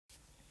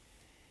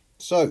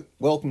So,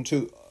 welcome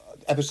to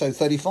episode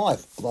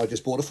 35 of I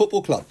Just Bought a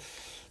Football Club,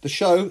 the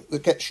show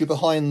that gets you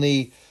behind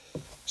the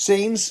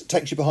scenes,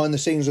 takes you behind the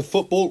scenes of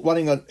football,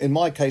 running, in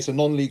my case, a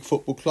non-league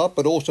football club,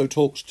 but also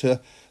talks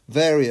to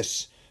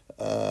various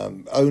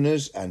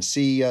owners and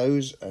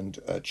CEOs and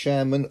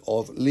chairmen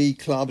of league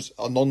clubs,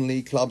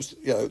 non-league clubs,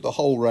 the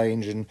whole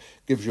range, and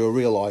gives you a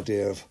real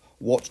idea of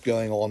what's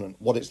going on and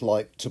what it's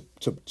like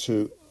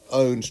to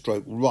own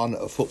 / run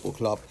a football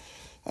club.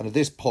 And if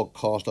this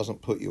podcast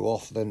doesn't put you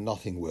off, then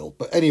nothing will.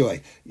 But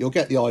anyway, you'll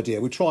get the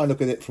idea. We try and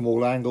look at it from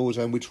all angles,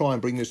 and we try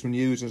and bring you some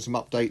news and some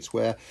updates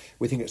where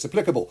we think it's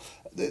applicable.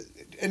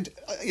 And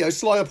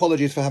slight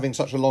apologies for having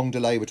such a long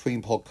delay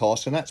between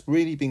podcasts, and that's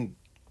really been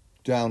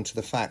down to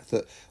the fact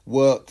that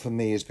work for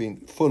me has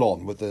been full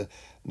on with the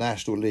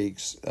National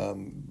League's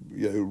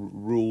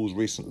rules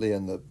recently,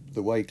 and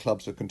the way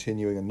clubs are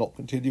continuing and not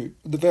continuing,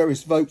 the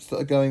various votes that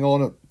are going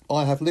on. And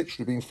I have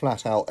literally been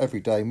flat out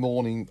every day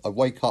morning. I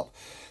wake up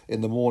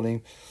in the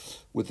morning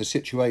with the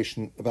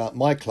situation about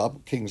my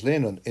club, Kings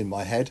Lynn, in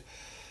my head,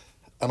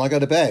 and I go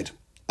to bed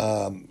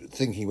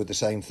thinking with the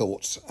same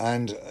thoughts,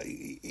 and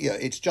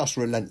it's just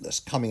relentless,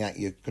 coming at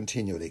you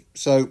continually.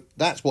 So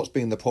that's what's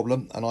been the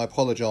problem, and I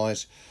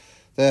apologise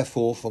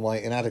therefore for my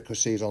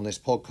inadequacies on this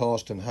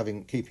podcast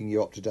and keeping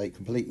you up to date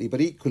completely.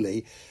 But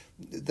equally,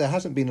 there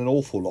hasn't been an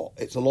awful lot.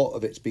 A lot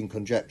of it's been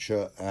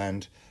conjecture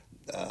and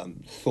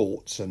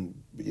thoughts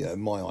and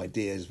my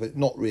ideas, but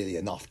not really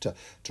enough to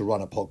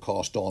run a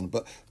podcast on.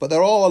 But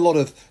there are a lot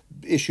of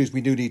issues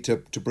we do need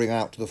to bring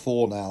out to the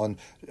fore now. And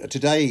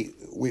today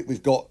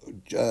we've got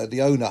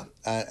the owner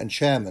and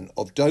chairman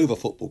of Dover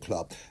Football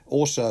Club,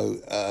 also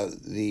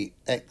the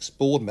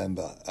ex-board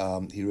member.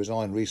 He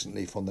resigned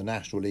recently from the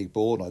National League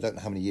board. I don't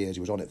know how many years he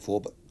was on it for,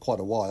 but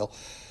quite a while.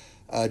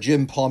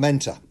 Jim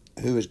Parmenter,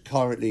 who is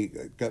currently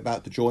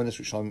about to join us,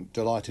 which I'm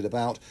delighted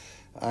about.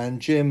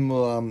 And Jim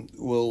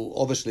will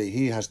obviously,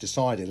 he has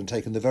decided and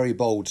taken the very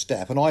bold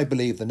step, and I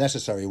believe the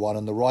necessary one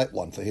and the right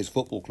one for his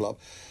football club,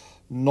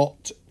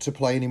 not to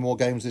play any more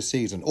games this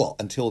season. Well,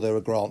 until there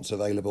are grants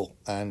available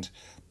and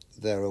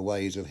there are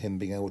ways of him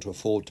being able to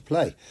afford to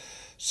play.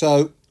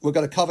 So we're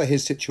going to cover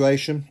his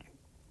situation,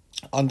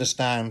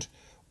 understand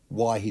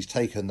why he's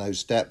taken those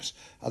steps,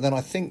 and then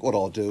I think what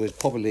I'll do is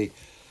probably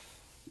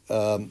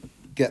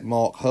get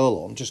Mark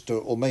Hurl on,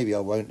 or maybe I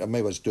won't,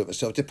 maybe I'll just do it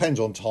myself. It depends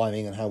on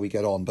timing and how we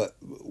get on. But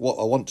what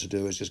I want to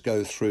do is just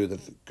go through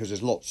because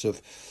there's lots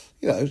of,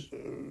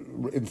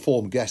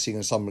 informed guessing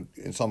in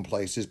some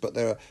places, but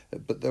there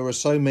are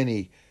so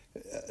many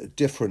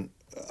different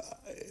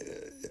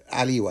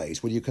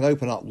alleyways. When you can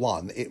open up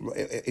one,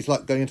 it's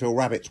like going into a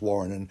rabbit's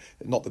warren, and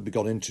not that we've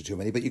gone into too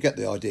many, but you get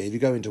the idea. If you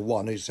go into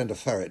one, you send a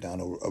ferret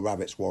down a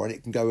rabbit's warren,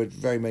 it can go in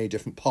very many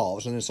different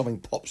paths, and then something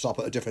pops up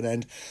at a different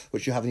end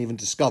which you haven't even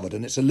discovered.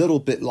 And it's a little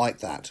bit like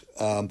that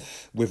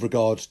with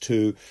regards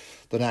to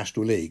the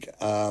National League.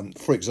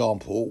 For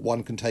example,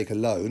 one can take a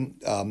loan.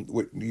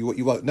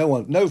 You won't.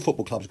 No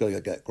football club's going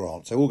to get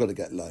grants. They're all going to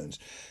get loans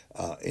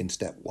in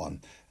step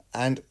one.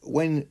 And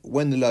when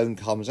the loan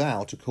comes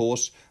out, of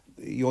course,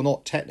 you're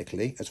not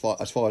technically, as far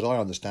as I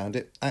understand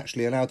it,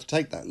 actually allowed to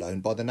take that loan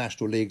by the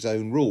National League's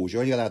own rules.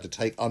 You're only allowed to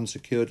take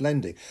unsecured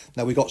lending.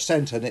 Now, we got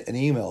sent an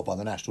email by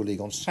the National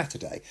League on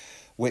Saturday,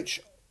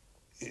 which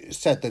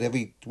said that if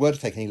we were to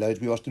take any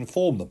loans, we must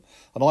inform them.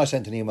 And I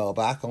sent an email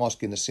back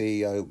asking the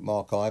CEO,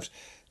 Mark Ives,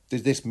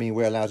 does this mean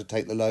we're allowed to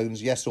take the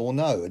loans, yes or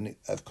no? And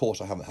of course,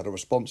 I haven't had a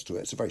response to it.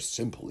 It's a very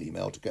simple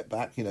email to get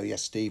back.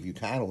 Yes, Steve, you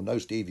can, or no,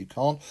 Steve, you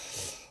can't.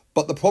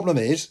 But the problem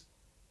is,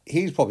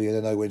 he's probably in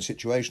a no-win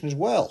situation as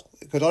well,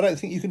 because I don't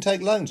think you can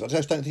take loans. I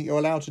just don't think you're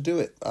allowed to do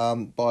it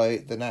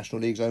by the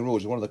National League's own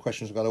rules. It's one of the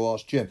questions I've got to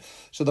ask Jim.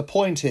 So the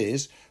point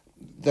is,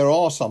 there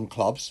are some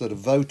clubs that have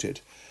voted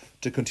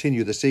to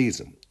continue the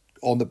season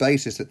on the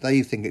basis that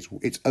they think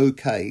it's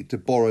okay to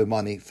borrow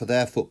money for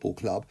their football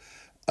club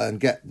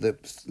and get the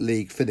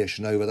league finished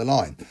and over the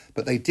line.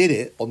 But they did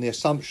it on the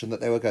assumption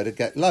that they were going to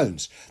get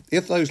loans.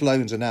 If those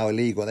loans are now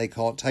illegal and they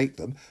can't take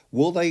them,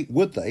 would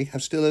they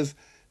have still have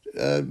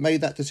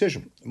made that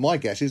decision? My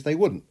guess is they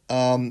wouldn't.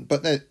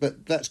 But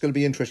that's going to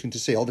be interesting to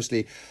see.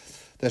 Obviously,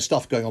 there's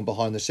stuff going on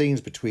behind the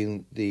scenes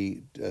between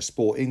the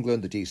Sport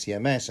England, the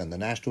DCMS, and the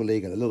National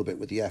League, and a little bit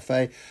with the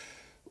FA,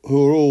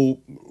 who are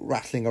all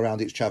rattling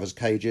around each other's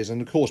cages.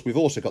 And of course, we've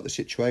also got the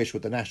situation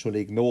with the National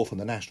League North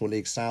and the National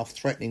League South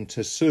threatening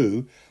to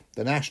sue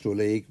the National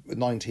League,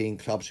 19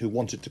 clubs who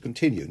wanted to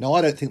continue. Now,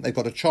 I don't think they've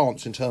got a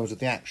chance in terms of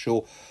the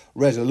actual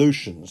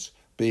resolutions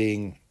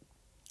being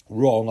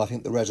wrong. I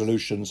think the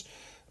resolutions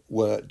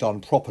were done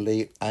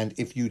properly, and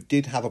if you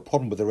did have a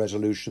problem with the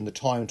resolution, the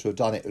time to have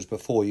done it was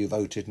before you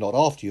voted, not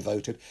after you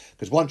voted,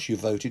 because once you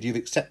voted, you've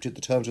accepted the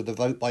terms of the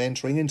vote by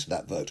entering into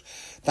that vote.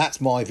 That's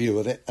my view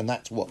of it, and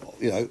that's what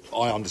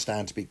I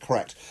understand to be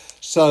correct.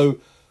 So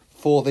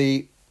for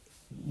the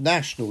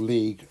National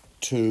League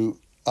to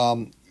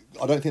I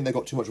don't think they've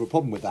got too much of a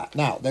problem with that.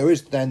 Now, there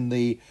is then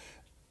the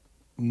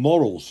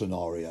moral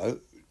scenario,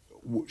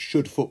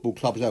 should football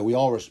clubs know we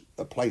are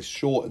a place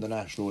short in the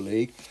National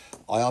League.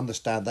 I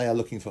understand they are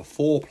looking for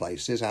 4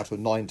 places out of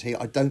 19.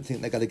 I don't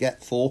think they're going to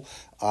get 4.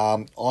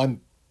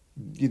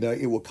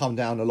 It will come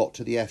down a lot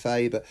to the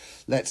FA, but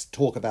let's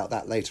talk about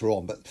that later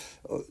on. But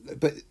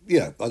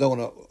I don't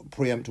want to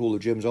preempt all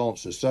of Jim's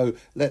answers. So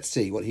let's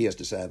see what he has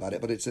to say about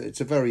it. But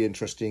it's a very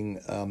interesting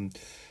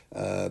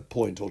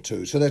point or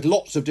two. So there's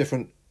lots of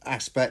different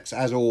aspects.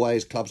 As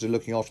always, clubs are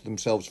looking after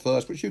themselves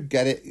first, which you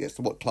get it. It's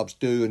what clubs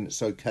do, and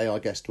it's okay, I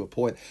guess, to a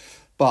point.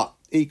 But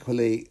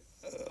equally,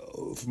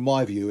 from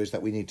my view, is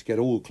that we need to get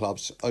all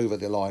clubs over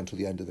the line till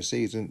the end of the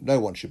season. No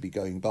one should be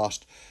going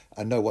bust,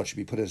 and no one should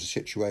be put in a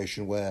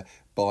situation where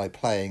by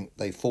playing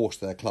they force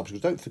their clubs.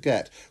 Because don't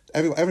forget,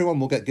 everyone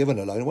will get given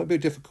a loan. It won't be a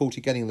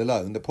difficulty getting the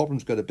loan. The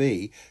problem's going to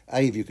be,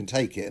 A, if you can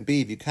take it, and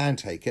B, if you can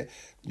take it,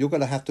 you're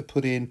going to have to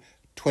put in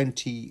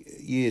 20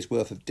 years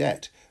worth of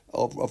debt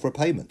of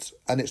repayments.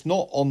 And it's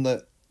not on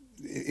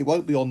it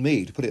won't be on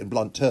me, to put it in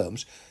blunt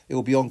terms. It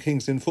will be on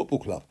Kingston Football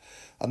Club.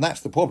 And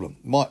that's the problem.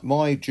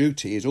 My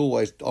duty is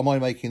always, am I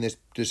making this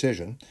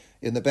decision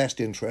in the best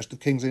interest of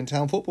Kingston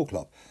Town Football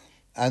Club?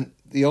 And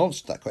the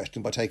answer to that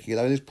question by taking a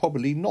loan is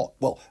probably not.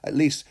 Well, at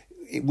least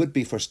it would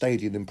be for a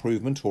stadium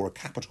improvement or a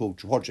capital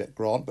project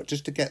grant, but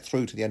just to get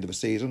through to the end of a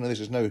season. And this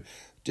is no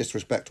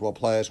disrespect to our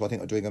players, who I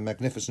think are doing a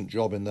magnificent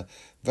job in the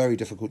very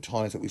difficult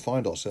times that we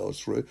find ourselves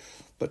through.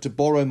 But to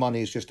borrow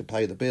money is just to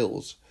pay the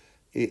bills.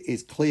 It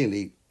is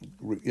clearly,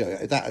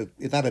 if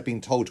that had been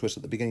told to us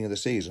at the beginning of the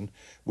season,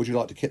 would you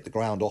like to kick the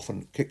ground off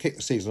and kick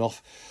the season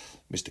off,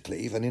 Mr.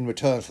 Cleve? And in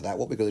return for that,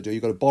 what we're going to do,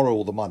 you've got to borrow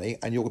all the money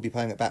and you're going to be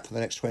paying it back for the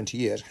next 20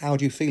 years. How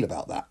do you feel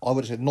about that? I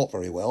would have said not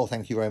very well,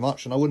 thank you very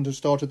much, and I wouldn't have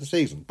started the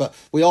season. But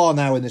we are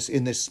now in this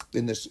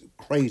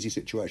crazy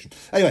situation.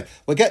 Anyway,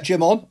 we'll get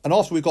Jim on, and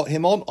after we've got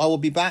him on, I will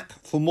be back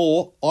for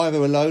more, either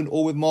alone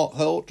or with Mark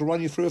Hurl, to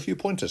run you through a few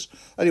pointers.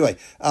 Anyway,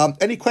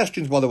 any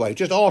questions, by the way,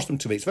 just ask them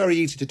to me. It's very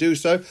easy to do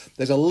so.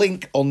 There's a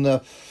link on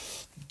the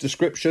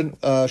description,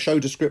 show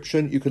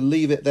description. You can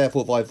leave it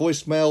therefore by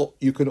voicemail.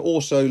 You can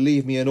also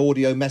leave me an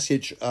audio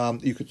message by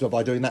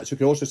doing that. So you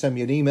can also send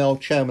me an email,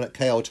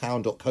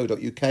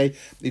 chairman@kltown.co.uk.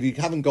 If you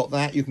haven't got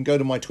that, you can go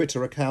to my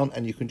Twitter account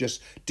and you can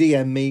just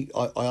DM me.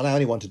 I allow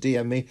anyone to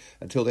DM me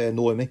until they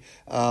annoy me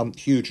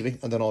hugely,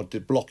 and then I'll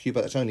block you,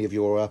 but that's only if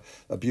you're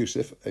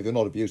abusive. If you're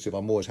not abusive,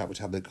 I'm always happy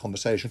to have the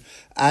conversation.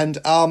 And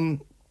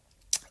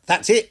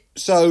that's it.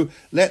 So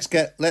let's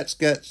get.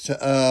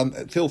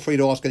 Feel free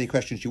to ask any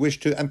questions you wish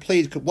to, and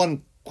please,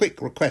 one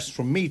quick request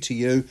from me to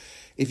you: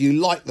 if you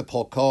like the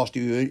podcast,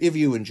 if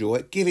you enjoy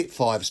it, give it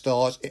 5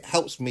 stars. It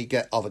helps me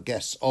get other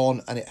guests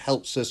on, and it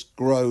helps us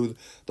grow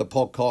the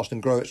podcast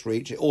and grow its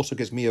reach. It also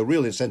gives me a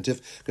real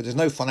incentive, because there's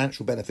no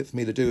financial benefit for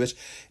me to do this.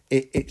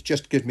 It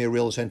just gives me a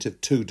real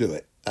incentive to do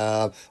it.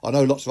 I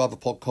know lots of other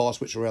podcasts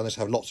which are around this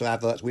have lots of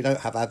adverts. We don't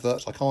have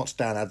adverts. I can't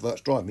stand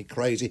adverts. Drive me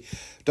crazy.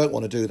 Don't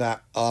want to do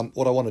that.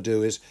 What I want to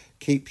do is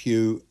keep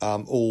you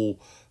all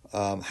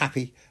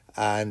happy,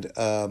 and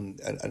I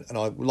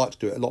would like to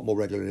do it a lot more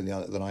regularly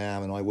than I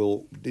am, and I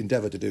will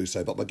endeavour to do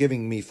so. But by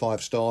giving me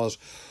 5 stars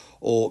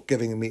or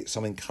giving me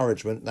some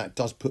encouragement, that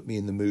does put me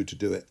in the mood to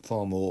do it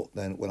far more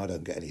than when I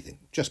don't get anything.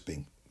 Just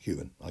being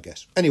human, I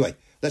guess. Anyway,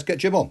 let's get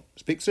Jim on.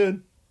 Speak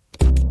soon.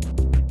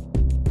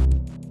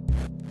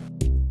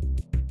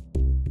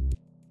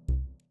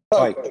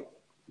 Hi.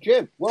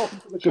 Jim, welcome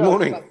to the show. Good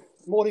morning.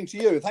 Morning to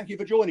you. Thank you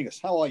for joining us.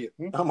 How are you?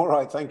 I'm all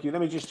right, thank you.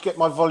 Let me just get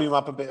my volume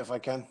up a bit if I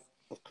can.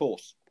 Of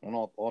course. And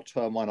I'll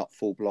turn mine up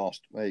full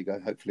blast. There you go.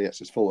 Hopefully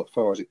it's as far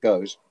as it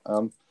goes.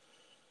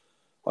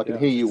 I can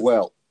hear you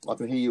well.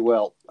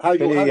 How's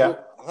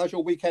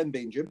your weekend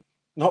been, Jim?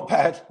 Not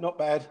bad.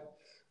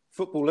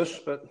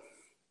 Footballless, but...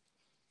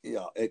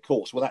 Yeah, of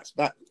course. Well,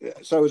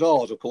 so is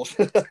ours, of course.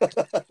 We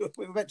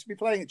were meant to be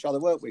playing each other,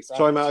 weren't we?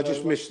 Sorry, mate, I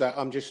just missed that.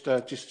 I'm just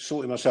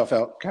sorting myself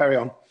out. Carry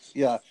on.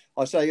 Yeah,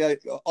 I say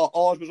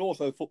ours was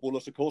also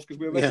footballless, of course, because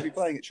we were meant to be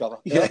playing each other.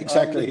 Yeah,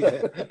 exactly.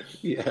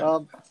 Yeah.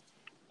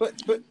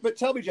 But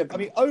tell me, Jim, I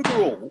mean,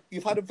 overall,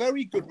 you've had a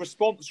very good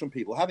response from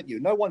people, haven't you?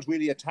 No one's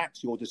really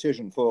attacked your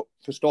decision for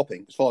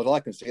stopping, as far as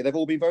I can see. They've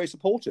all been very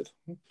supportive.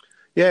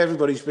 Yeah,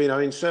 everybody's been. I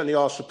mean, certainly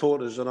our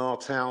supporters and our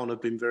town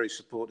have been very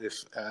supportive.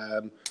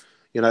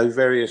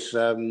 Various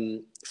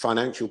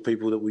financial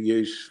people that we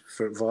use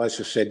for advice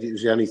have said it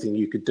was the only thing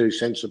you could do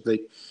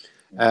sensibly.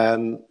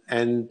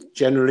 And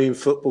generally in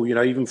football,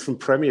 even from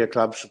Premier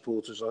Club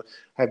supporters, I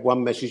had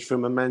one message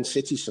from a Man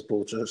City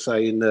supporter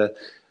saying,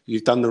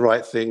 you've done the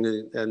right thing,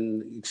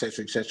 and et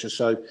cetera, et cetera.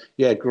 So,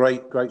 yeah,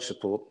 great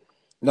support.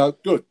 No,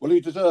 good. Well,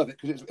 you deserve it,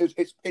 because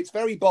it's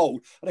very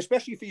bold, and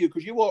especially for you,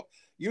 because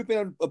you've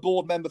been a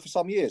board member for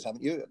some years,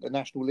 haven't you, at the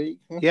National League?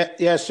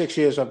 Yeah, 6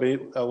 years I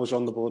was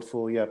on the board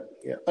for. Yeah.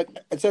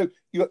 And so,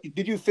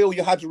 did you feel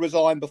you had to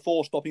resign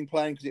before stopping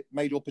playing because it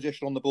made your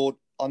position on the board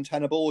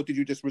untenable, or did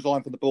you just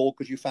resign from the board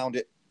because you found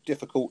it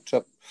difficult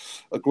to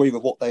agree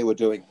with what they were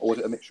doing, or was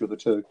it a mixture of the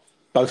two?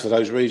 Both of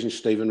those reasons,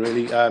 Stephen.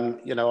 Really, I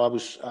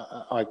was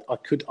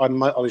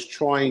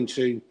trying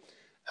to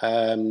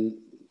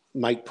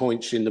make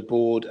points in the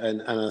board,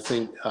 and I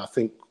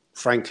think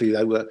frankly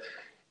they were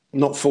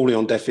not falling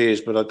on deaf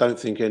ears, but I don't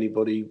think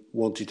anybody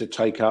wanted to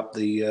take up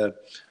the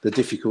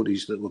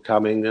difficulties that were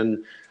coming.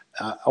 And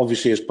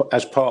obviously,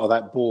 as part of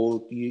that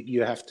board,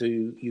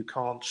 you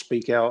can't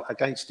speak out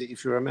against it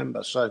if you're a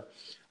member. So,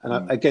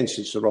 and against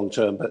it's the wrong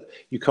term, but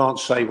you can't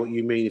say what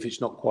you mean if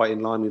it's not quite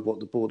in line with what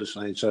the board is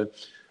saying. So,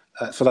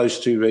 for those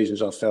two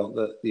reasons, I felt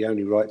that the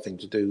only right thing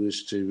to do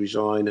was to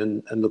resign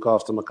and look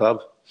after my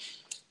club.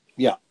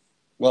 Yeah,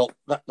 well,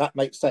 that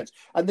makes sense.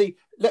 And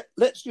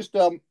let's just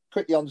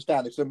quickly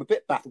understand this. I'm a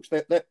bit baffled.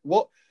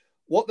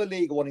 What the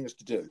league are wanting us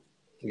to do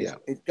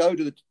is go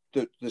to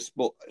the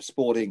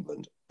Sport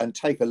England and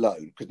take a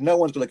loan, because no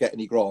one's going to get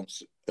any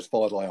grants, as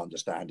far as I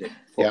understand it,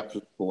 for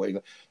Sport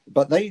England.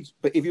 But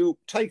if you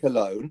take a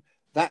loan,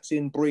 that's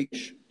in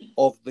breach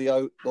of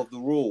the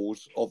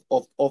rules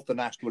of the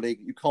National League.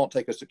 You can't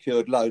take a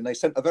secured loan. They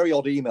sent a very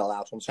odd email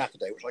out on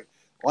Saturday, which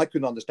I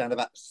couldn't understand if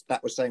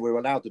that was saying we were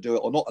allowed to do it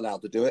or not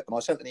allowed to do it. And I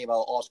sent an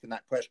email asking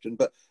that question,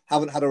 but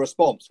haven't had a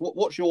response.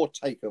 What's your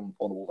take on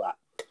all that?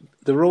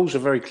 The rules are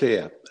very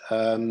clear.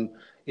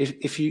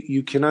 If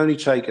you can only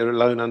take a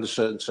loan under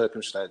certain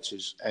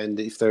circumstances, and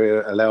if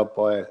they're allowed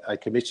by a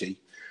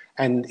committee,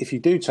 and if you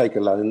do take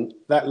a loan,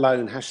 that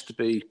loan has to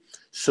be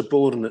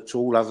subordinate to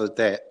all other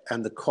debt,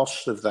 and the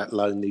costs of that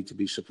loan need to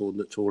be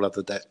subordinate to all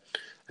other debt.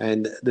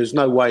 And there's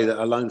no way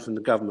that a loan from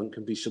the government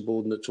can be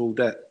subordinate to all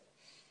debt.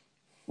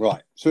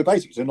 Right. So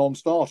basically, it's a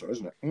non-starter,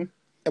 isn't it?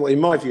 Well, in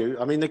my view,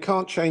 I mean, they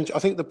can't change. I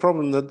think the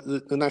problem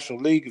that the National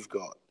League have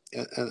got,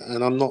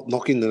 and I'm not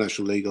knocking the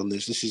National League on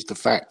this, this is the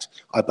fact,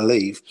 I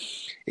believe,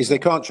 is they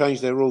can't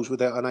change their rules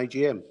without an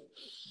AGM.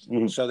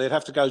 Mm-hmm. So they'd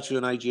have to go to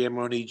an AGM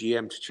or an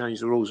EGM to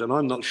change the rules. And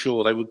I'm not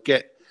sure they would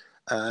get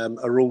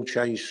a rule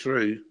change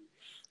through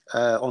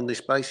on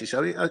this basis.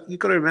 I mean, you've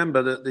got to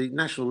remember that the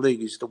National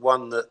League is the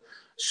one that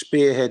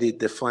spearheaded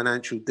the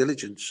financial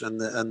diligence and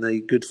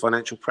the good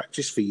financial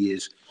practice for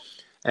years.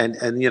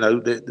 And you know,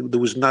 there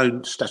was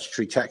no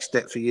statutory tax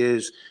debt for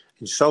years.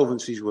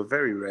 Insolvencies were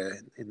very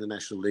rare in the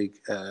National League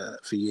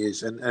for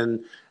years,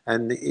 and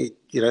it,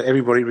 you know,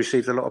 everybody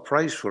received a lot of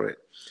praise for it.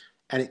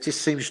 And it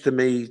just seems to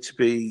me to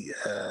be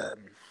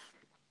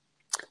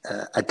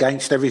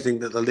against everything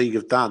that the league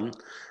have done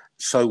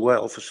so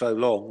well for so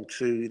long,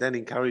 to then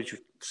encourage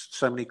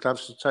so many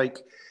clubs to take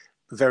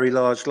very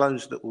large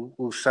loans that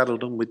will saddle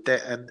them with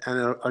debt and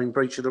are in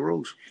breach of the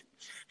rules.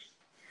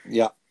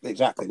 Yeah,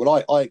 exactly.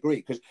 Well, I agree,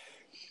 because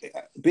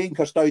being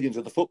custodians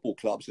of the football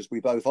clubs, as we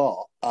both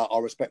are,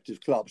 our respective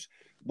clubs,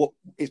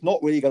 it's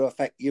not really going to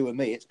affect you and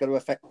me. It's going to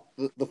affect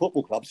the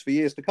football clubs for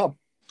years to come.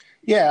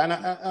 Yeah, and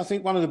I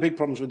think one of the big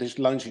problems with this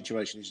loan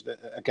situation is that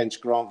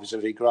against grant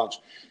vis-a-vis grants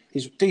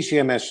is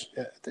DCMS.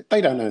 They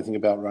don't know anything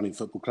about running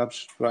football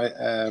clubs, right?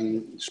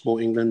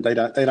 Sport England, they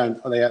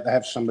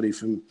have somebody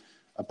from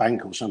a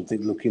bank or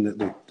something looking at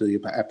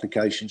the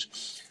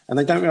applications, and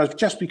they don't realise,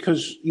 just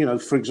because, you know,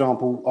 for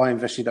example, I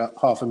invested up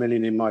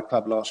 $500,000 in my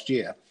club last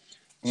year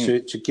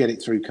to get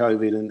it through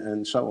COVID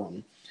and so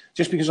on.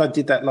 Just because I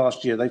did that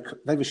last year,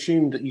 they've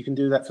assumed that you can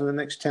do that for the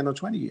next 10 or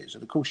 20 years.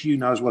 And of course, you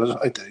know as well as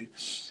I do,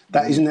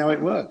 that isn't how it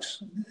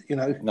works. You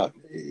know, no.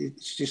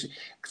 It's just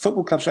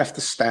football clubs have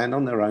to stand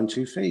on their own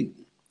 2 feet.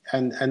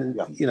 And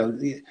you know,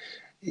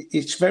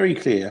 it's very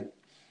clear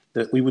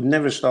that we would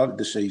never have started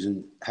the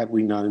season had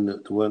we known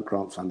that there weren't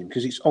grant funding,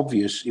 because it's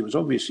obvious. It was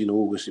obvious in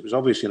August. It was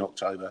obvious in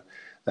October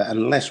that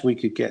unless we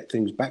could get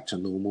things back to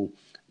normal,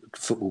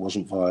 football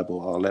wasn't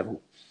viable at our level.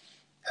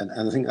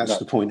 And I think that's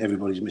the point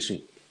everybody's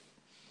missing.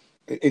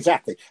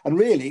 Exactly. And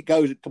really, it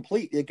goes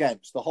completely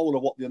against the whole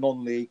of what the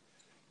non-league,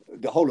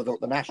 the whole of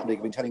the National League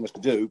have been telling us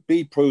to do.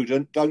 Be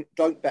prudent. Don't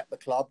bet the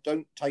club.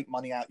 Don't take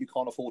money out you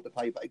can't afford to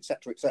pay,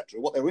 etc., etc.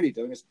 What they're really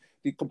doing is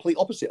the complete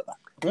opposite of that.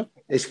 Yeah?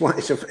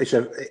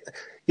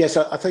 Yes.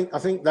 I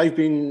think they've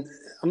been.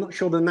 I'm not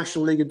sure the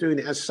National League are doing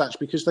it as such,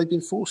 because they've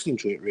been forced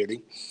into it,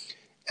 really,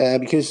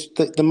 because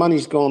the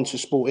money's gone to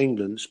Sport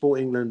England. Sport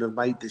England have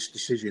made this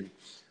decision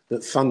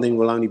that funding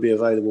will only be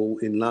available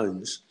in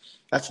loans.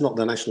 That's not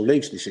the National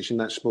League's decision,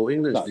 that's Sport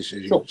England's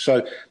decision.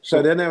 Sure.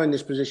 So they're now in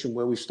this position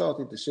where we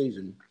started the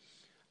season.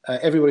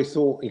 Everybody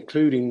thought,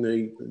 including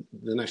the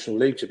National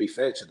League, to be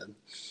fair to them,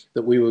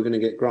 that we were going to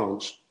get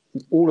grants.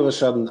 All of a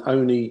sudden,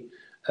 only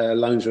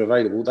loans are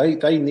available.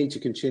 They need to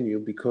continue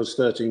because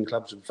 13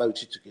 clubs have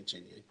voted to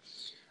continue.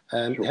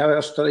 How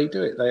else do they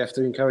do it? They have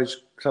to encourage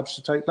clubs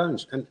to take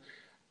loans. And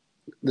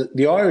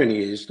the irony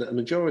is that a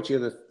majority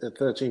of the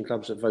 13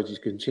 clubs that voted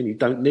to continue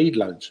don't need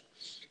loans.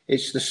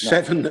 It's the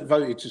 7 that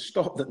voted to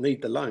stop that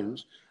need the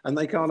loans, and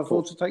they can't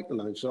afford to take the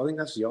loans. So I think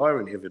that's the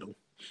irony of it all.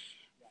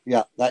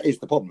 Yeah, that is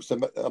the problem. So,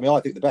 I mean, I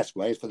think the best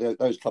way is for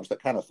those clubs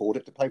that can afford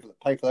it to pay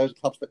for those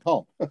clubs that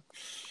can't.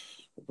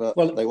 But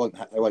they won't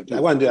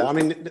do it. I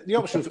mean, the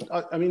option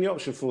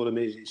for them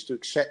is to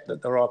accept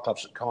that there are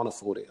clubs that can't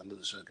afford it under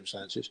the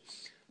circumstances,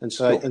 and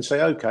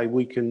say, okay,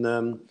 we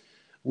can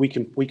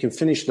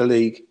finish the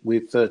league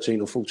with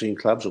 13 or 14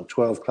 clubs or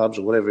 12 clubs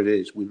or whatever it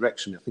is. With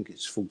Wrexham, I think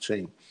it's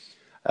 14.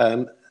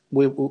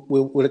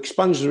 We'll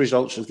expunge the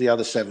results of the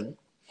other 7.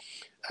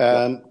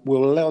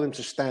 We'll allow them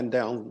to stand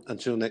down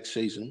until next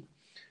season.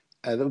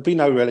 there'll be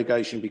no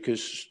relegation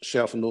because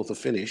South and North are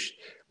finished.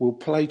 We'll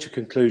play to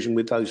conclusion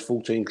with those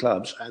 14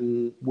 clubs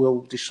and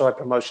we'll decide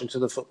promotion to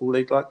the Football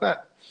League like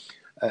that.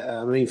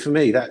 I mean, for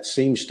me, that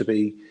seems to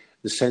be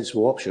the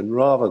sensible option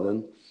rather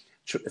than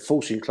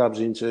forcing clubs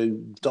into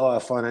dire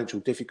financial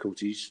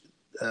difficulties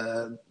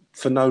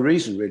for no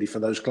reason, really, for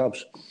those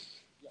clubs.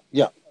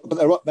 Yeah,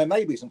 but there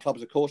may be some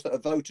clubs, of course, that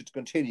have voted to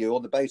continue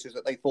on the basis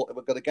that they thought they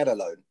were going to get a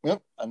loan. Yeah.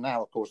 And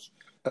now, of course,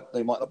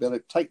 they might not be able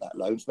to take that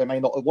loan, so they may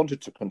not have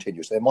wanted to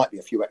continue. So there might be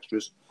a few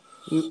extras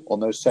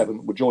on those 7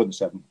 that would join the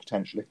 7,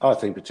 potentially. I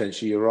think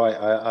potentially you're right.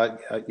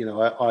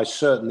 I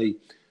certainly...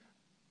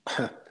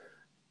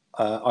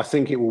 I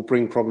think it will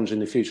bring problems in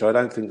the future. I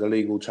don't think the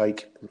league will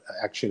take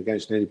action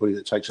against anybody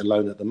that takes a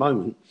loan at the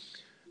moment.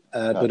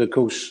 No. But, of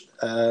course,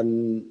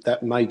 that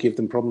may give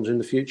them problems in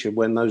the future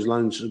when those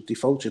loans are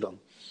defaulted on.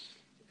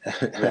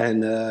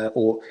 And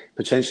or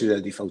potentially they're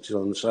defaulted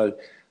on. So,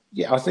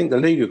 yeah, I think the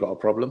league have got a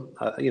problem.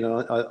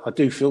 I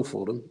do feel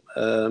for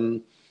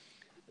them.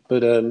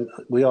 But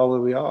we are where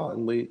we are.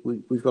 And we've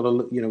got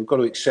to, we've got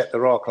to accept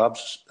there are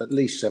clubs, at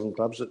least 7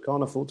 clubs, that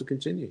can't afford to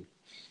continue.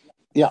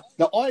 Yeah,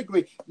 no, I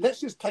agree. Let's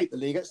just take the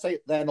league. Let's say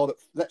they're not.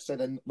 Let's say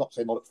they're not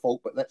at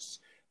fault, but let's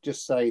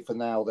just say for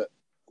now that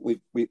we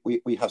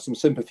have some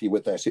sympathy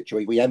with their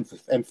situation. We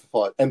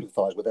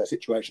empathise with their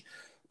situation.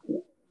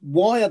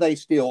 Why are they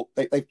still?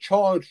 They've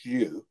charged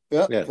you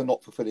for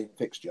not fulfilling the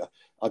fixture.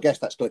 I guess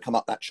that's going to come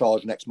up, that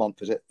charge, next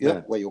month, is it?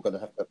 Yeah, where you're going to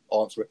have to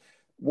answer it.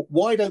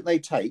 Why don't they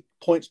take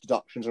points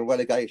deductions and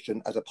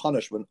relegation as a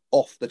punishment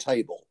off the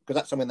table? Because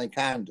that's something they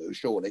can do,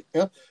 surely.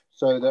 Yeah,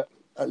 so that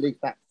at least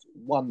that's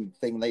one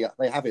thing they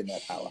have in their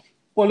power.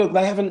 Well, look,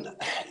 they haven't.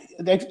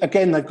 They've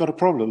got a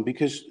problem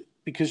because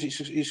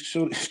it's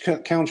sort of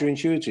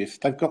counterintuitive.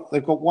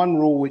 They've got one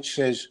rule which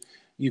says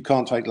you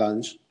can't take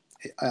loans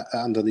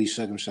under these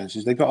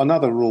circumstances. They've got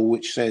another rule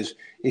which says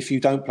if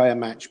you don't play a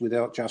match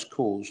without just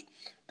cause,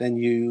 then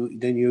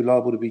you're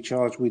liable to be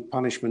charged with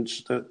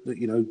punishments that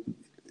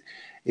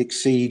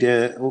exceed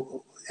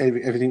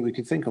everything we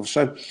could think of.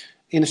 So,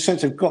 in a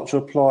sense, they've got to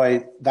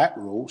apply that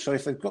rule. So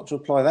if they've got to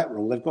apply that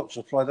rule, they've got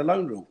to apply the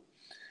loan rule.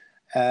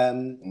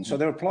 So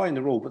they're applying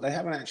the rule, but they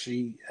haven't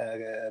actually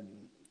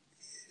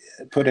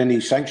put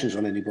any sanctions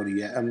on anybody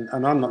yet. And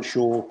I'm not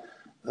sure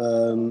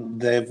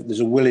there's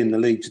a will in the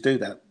league to do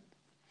that.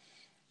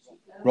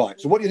 Right.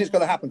 So what do you think is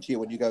going to happen to you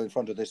when you go in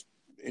front of this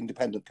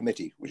independent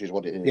committee, which is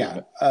what it is?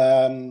 Yeah.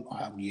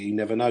 You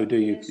never know, do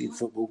you, in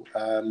football?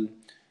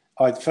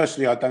 I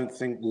don't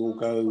think we'll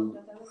go...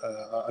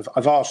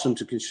 I've asked them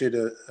to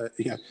consider,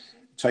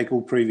 take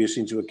all previous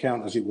into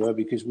account, as it were,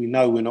 because we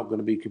know we're not going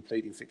to be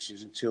completing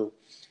fixtures until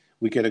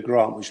we get a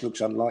grant, which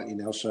looks unlikely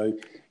now. So,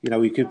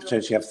 we could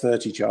potentially have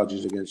 30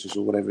 charges against us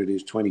or whatever it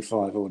is,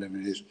 25 or whatever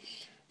it is.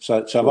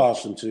 So I've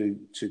asked them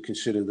to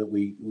consider that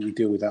we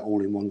deal with that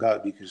all in one go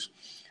because,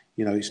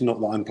 it's not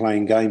that I'm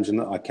playing games and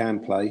that I can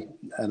play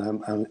and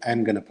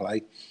I'm going to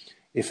play.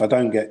 If I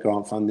don't get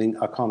grant funding,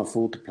 I can't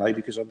afford to play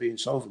because I'll be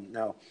insolvent.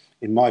 Now,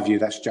 in my view,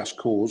 that's just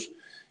cause.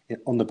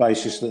 On the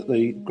basis that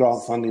the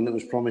grant funding that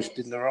was promised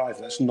didn't arrive.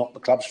 That's not the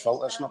club's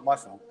fault. That's not my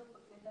fault.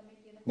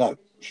 No,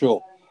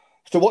 sure.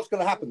 So what's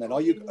going to happen then?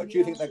 Do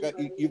you think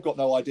you've got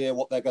no idea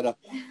what the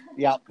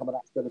outcome of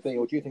that's going to be,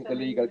 or do you think the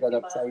league are going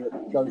to say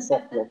go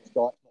softly on Sky? It's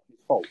not his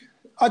fault.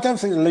 I don't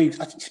think the league.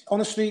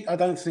 Honestly, I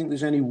don't think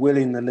there's any will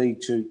in the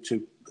league to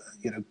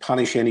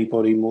punish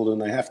anybody more than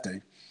they have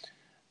to.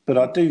 But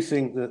I do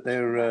think that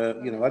they're.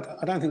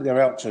 I don't think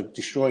they're out to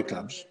destroy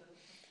clubs.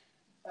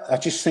 I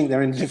just think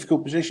they're in a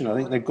difficult position. I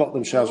think they've got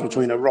themselves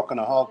between a rock and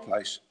a hard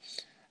place.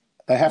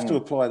 They have to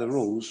apply the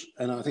rules,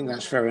 and I think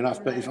that's fair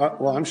enough. But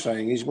what I'm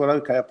saying is, well,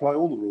 okay, apply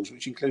all the rules,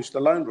 which includes the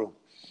loan rule.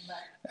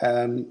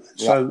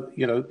 So,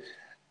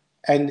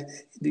 and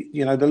the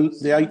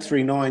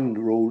 839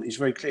 rule is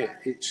very clear.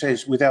 It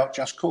says without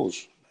just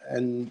cause.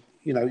 And,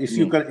 if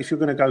you're going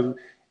to go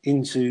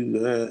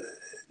into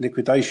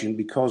liquidation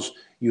because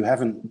you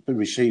haven't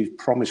received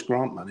promised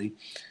grant money,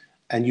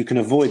 and you can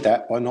avoid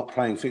that by not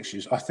playing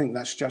fixtures, I think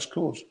that's just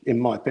cause, in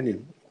my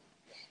opinion.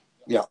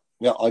 Yeah,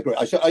 I agree.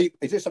 So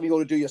is this something you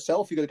want to do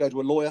yourself? You're going to go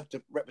to a lawyer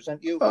to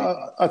represent you?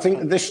 I think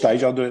at this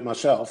stage I'll do it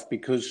myself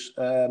because,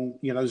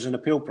 there's an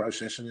appeal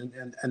process.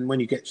 And when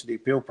you get to the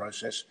appeal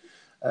process,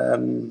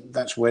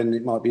 that's when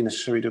it might be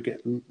necessary to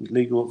get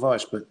legal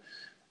advice. But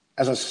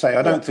as I say,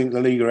 I don't think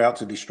the league are out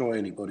to destroy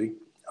anybody.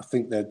 I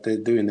think they're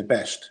doing their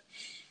best.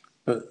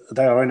 But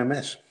they are in a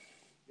mess.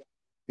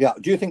 Yeah.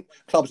 Do you think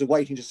clubs are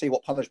waiting to see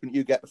what punishment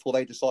you get before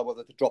they decide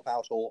whether to drop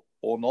out or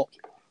not?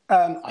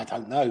 I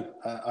don't know.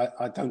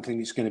 I don't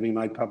think it's going to be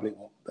made public.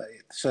 But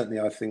certainly,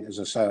 I think, as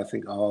I say,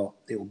 it'll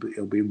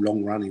be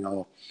long running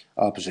our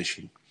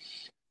position.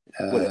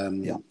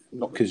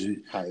 Because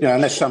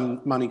unless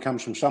some money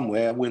comes from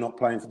somewhere, we're not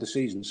playing for the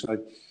season. So,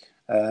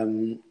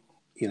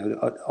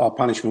 our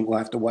punishment will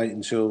have to wait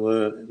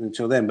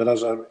until then. But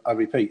as I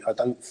repeat, I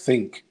don't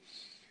think.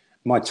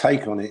 My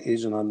take on it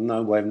is, and I have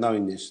no way of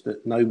knowing this,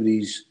 that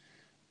nobody's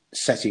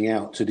setting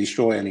out to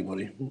destroy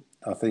anybody.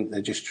 I think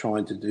they're just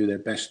trying to do their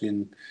best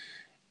in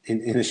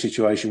in a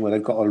situation where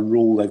they've got a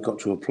rule they've got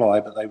to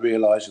apply, but they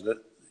realise that,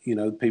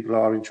 people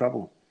are in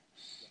trouble.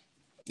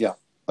 Yeah.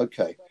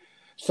 Okay.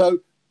 So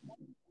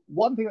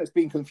one thing that's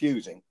been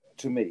confusing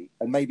to me,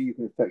 and maybe you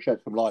can shed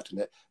some light on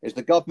it, is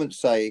the government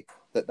say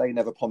that they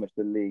never promised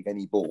the league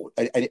any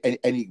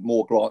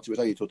more grants. It was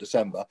only till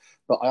December,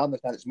 but I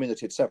understand it's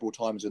minuted several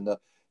times in the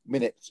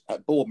minutes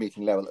at board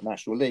meeting level at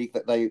National League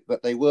that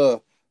they were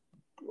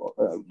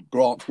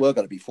grants were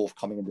going to be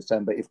forthcoming in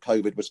December if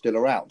COVID was still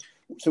around.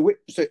 So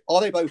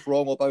are they both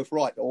wrong or both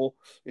right, or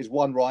is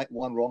one right,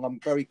 one wrong? I'm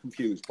very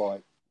confused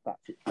by that.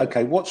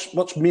 Okay,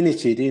 what's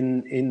minuted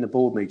in the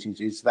board meetings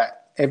is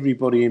that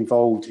everybody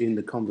involved in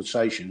the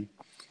conversation,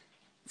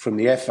 from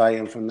the FA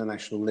and from the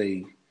National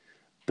League,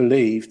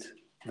 believed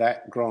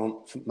that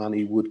grant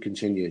money would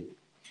continue.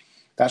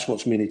 That's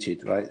what's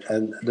minuted, right?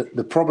 And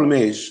the problem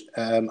is,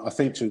 I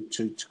think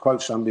to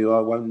quote somebody who I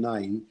won't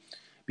name,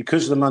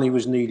 because the money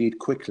was needed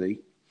quickly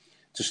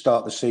to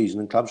start the season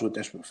and clubs were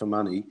desperate for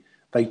money,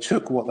 they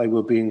took what they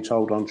were being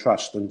told on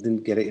trust and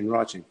didn't get it in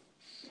writing.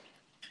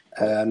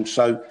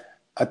 So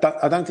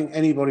I don't think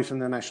anybody from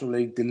the National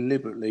League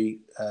deliberately,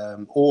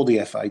 or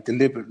the FA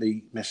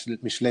deliberately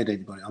misled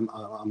anybody.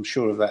 I'm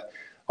sure of that.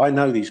 I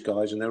know these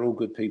guys, and they're all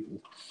good people.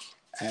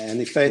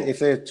 And if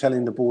they're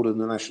telling the board of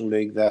the National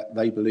League that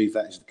they believe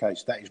that is the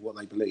case, that is what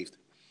they believed.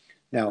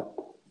 Now,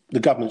 the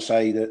government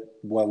say that,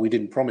 well, we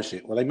didn't promise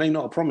it. Well, they may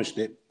not have promised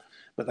it,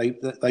 but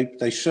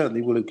they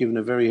certainly will have given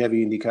a very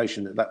heavy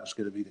indication that was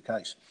going to be the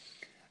case.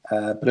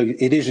 But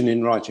it isn't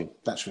in writing,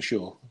 that's for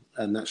sure,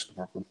 and that's the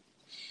problem.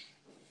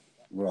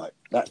 Right,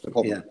 that's the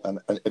problem. Yeah.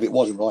 And if it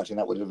wasn't writing,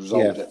 that would have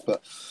resolved it.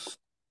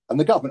 And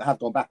the government have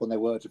gone back on their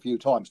words a few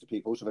times to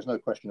people, so there's no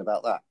question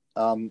about that.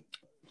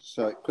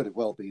 So it could have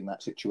well been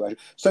that situation.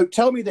 So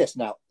tell me this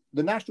now: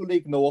 the National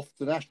League North,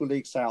 the National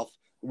League South,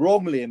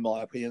 wrongly, in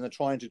my opinion, are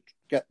trying to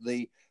get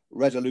the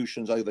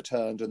resolutions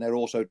overturned, and they're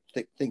also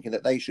thinking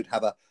that they should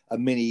have a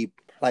mini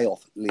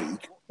playoff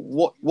league.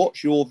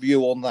 What's your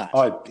view on that?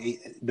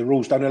 The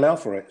rules don't allow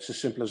for it. It's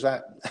as simple as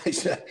that.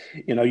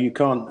 You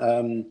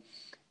can't.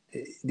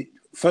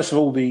 First of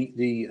all,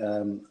 the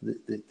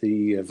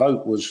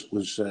vote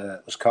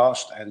was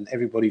cast, and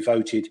everybody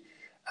voted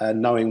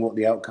knowing what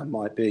the outcome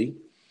might be.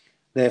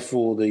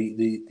 Therefore,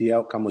 the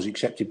outcome was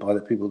accepted by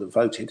the people that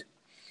voted.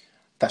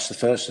 That's the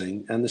first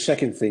thing. And the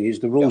second thing is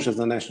the rules of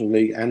the National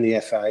League and the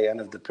FA and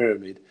of the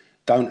pyramid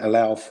don't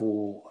allow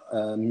for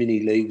mini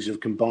leagues of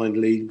combined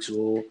leagues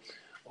or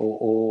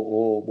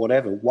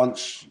whatever.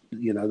 Once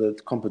the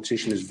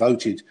competition is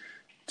voted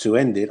to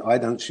end it, I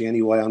don't see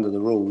any way under the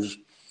rules.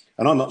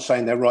 And I'm not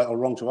saying they're right or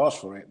wrong to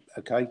ask for it,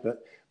 okay?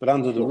 But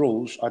under the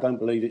rules, I don't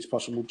believe it's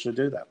possible to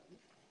do that.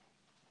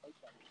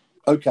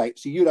 Okay,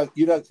 so you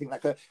don't think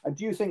that could, and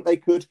do you think they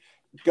could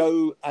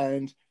go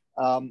and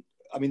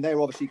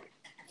they're obviously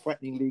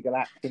threatening legal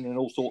action and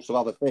all sorts of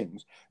other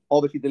things.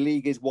 Obviously, the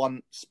league is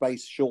one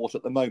space short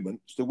at the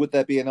moment. So would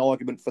there be an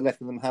argument for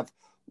letting them have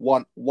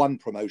one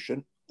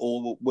promotion,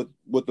 or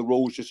would the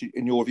rules, just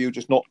in your view,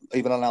 just not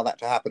even allow that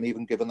to happen,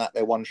 even given that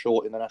they're one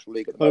short in the National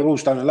League at the moment? The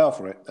rules don't allow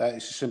for it.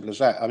 It's as simple as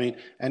that. I mean,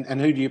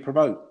 and who do you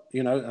promote?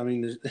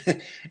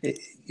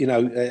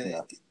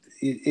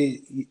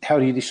 How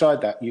do you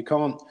decide that? You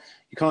can't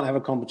have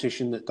a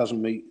competition that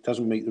doesn't meet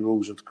the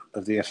rules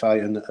of the FA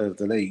and of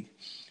the league.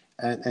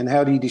 And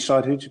how do you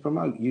decide who to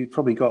promote? You've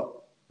probably got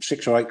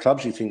 6 or 8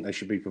 clubs you think they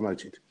should be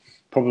promoted,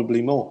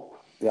 probably more.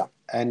 Yeah.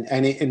 And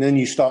then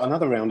you start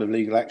another round of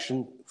legal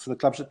action for the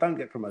clubs that don't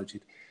get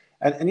promoted.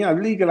 And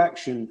legal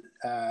action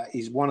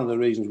is one of the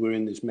reasons we're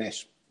in this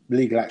mess.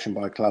 Legal action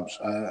by clubs.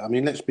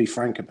 Let's be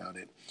frank about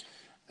it.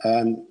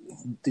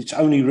 It's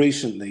only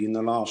recently, in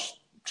the last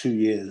 2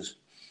 years,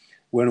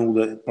 when all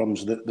the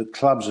problems that the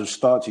clubs have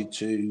started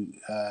to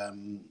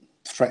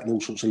threaten all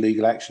sorts of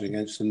legal action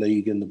against the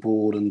league and the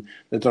board and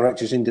the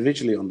directors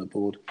individually on the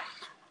board.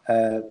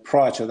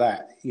 Prior to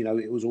that,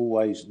 it was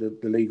always the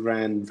league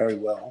ran very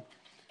well,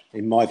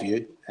 in my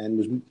view, and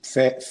was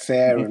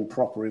fair and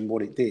proper in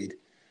what it did.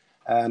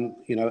 And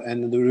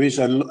there is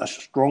a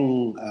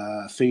strong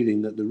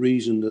feeling that the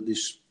reason that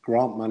this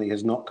grant money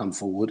has not come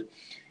forward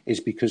is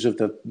because of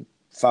the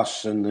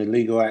fuss and the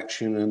legal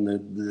action and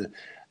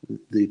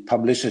the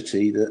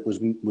publicity that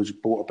was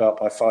brought about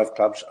by 5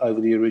 clubs over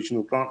the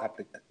original grant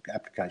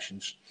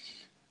applications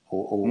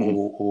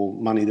or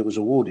money that was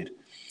awarded.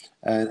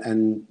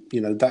 And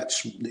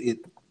that's it.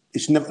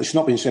 It's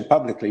not been said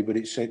publicly, but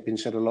it's been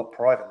said a lot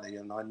privately.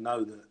 And I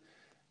know that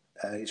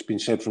it's been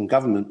said from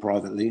government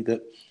privately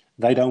that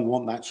they don't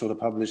want that sort of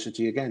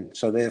publicity again.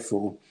 So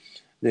therefore,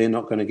 they're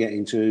not going to get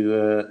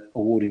into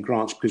awarding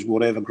grants, because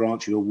whatever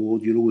grants you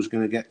award, you're always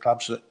going to get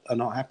clubs that are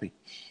not happy.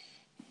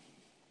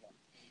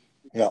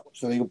 Yeah.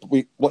 So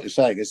what you're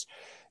saying is,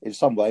 in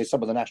some ways,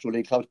 some of the National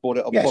League clubs bought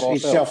it on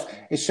ourselves.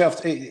 It's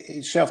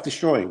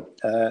self-destroying.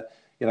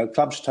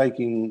 Clubs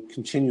taking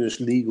continuous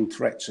legal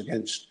threats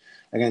against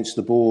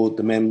the board,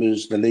 the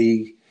members, the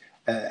league.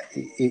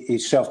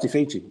 It's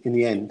self-defeating in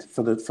the end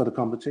for the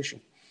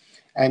competition,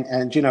 and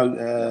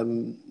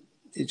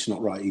it's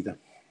not right either.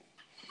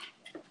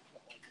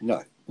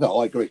 No, No,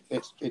 I agree.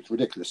 It's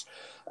ridiculous,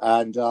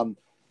 and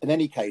in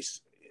any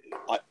case,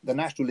 the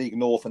National League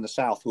North and the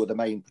South, who are the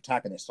main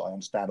protagonists, I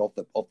understand, of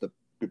the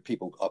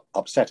people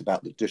upset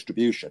about the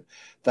distribution,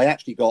 they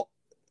actually got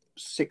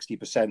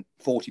 60%,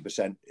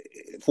 40%,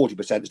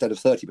 40% instead of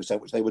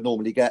 30%, which they would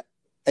normally get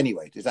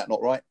anyway. Is that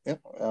not right? Yeah.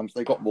 So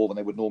they got more than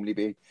they would normally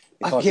be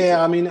entitled to.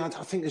 I mean, I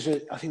think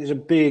there's a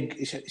big,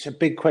 it's a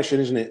big question,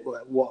 isn't it?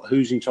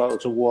 Who's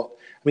entitled to what?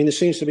 I mean, there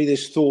seems to be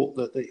this thought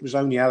that it was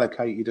only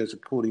allocated as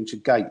according to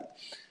gate,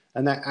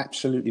 and that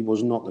absolutely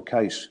was not the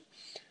case.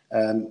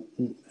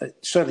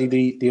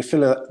 Certainly, the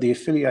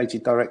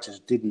affiliated directors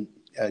didn't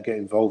get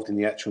involved in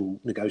the actual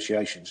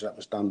negotiations. That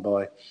was done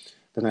by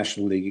the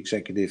National League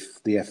Executive,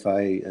 the FA,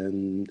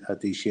 and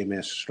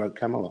DCMS /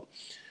 Camelot.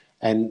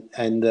 And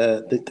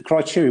the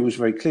criteria was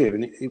very clear,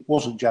 and it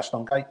wasn't just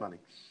on gate money.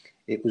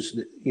 It was,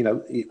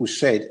 it was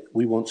said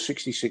we want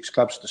 66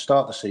 clubs to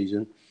start the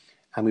season,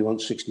 and we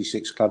want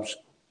 66 clubs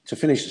to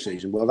finish the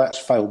season. Well, that's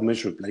failed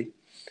miserably,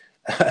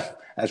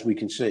 as we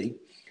can see.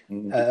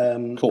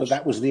 But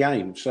that was the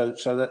aim.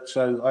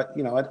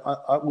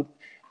 I would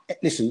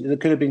listen. There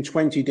could have been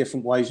 20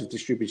 different ways of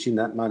distributing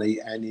that money,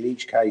 and in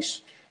each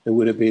case, there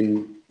would have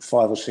been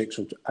 5 or 6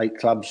 or 8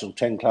 clubs or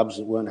 10 clubs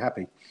that weren't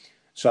happy.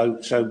 So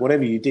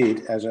whatever you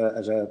did as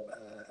a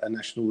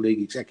National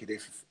League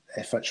executive,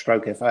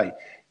 FA,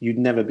 you'd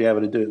never be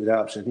able to do it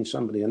without upsetting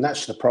somebody, and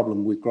that's the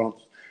problem with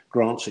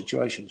grant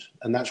situations,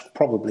 and that's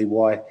probably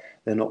why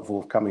they're not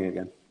forthcoming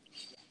again.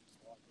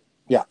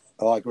 Yeah,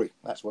 I agree.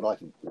 That's what I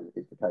think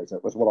is the case.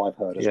 That was what I've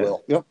heard as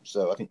well. Yep.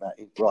 So I think that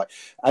is right.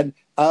 And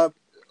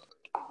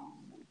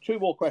 2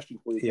 more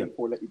questions for you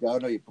before I let you go. I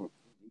know you.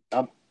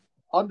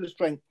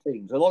 Under-strength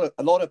teams. A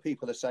lot of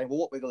people are saying, well,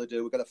 what we're going to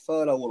do, we're going to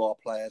furlough all our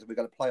players and we're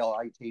going to play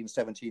our 18,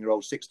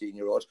 17-year-olds,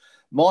 16-year-olds.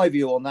 My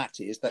view on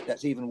that is that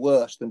that's even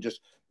worse than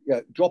just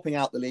dropping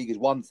out the league is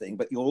one thing,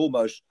 but you're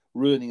almost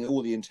ruining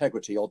all the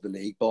integrity of the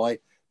league by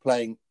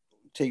playing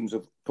teams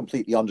of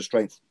completely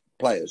under-strength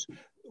players.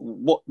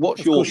 What's your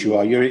view? Of course you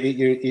are.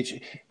 It's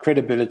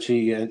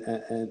credibility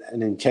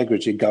and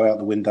integrity go out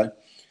the window.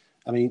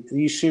 I mean,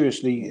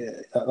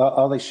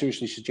 are they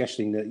seriously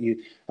suggesting that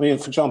for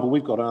example,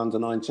 we've got an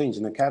under-19s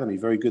in the academy,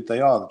 very good they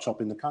are, the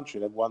top in the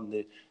country. They've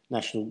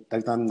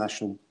done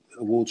national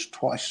awards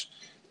twice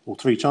or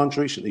 3 times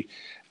recently.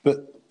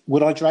 But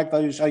would I drag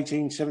those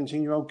 18,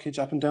 17-year-old kids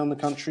up and down the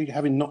country,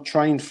 having not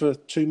trained for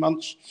 2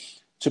 months,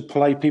 to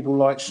play people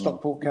like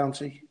Stockport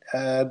County?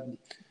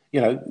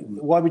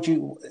 Why would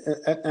you?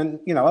 And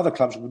other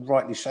clubs would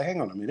rightly say,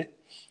 hang on a minute.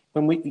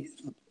 When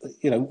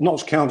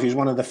Notts County is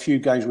one of the few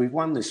games we've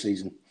won this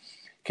season.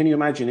 Can you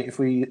imagine if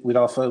we, with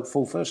our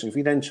full first, if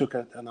we then took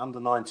an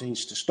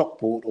under-19s to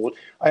Stockport, or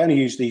I only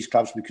use these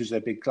clubs because they're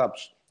big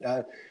clubs,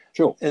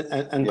 sure,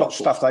 and got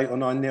stuffed 8 or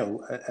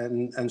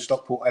 9-0, and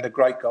Stockport had a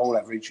great goal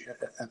average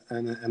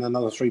and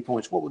another 3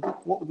 points. What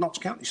would Notts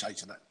County say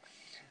to that?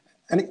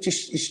 And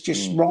it's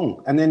just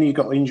wrong. And then you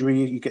got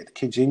injury, you get the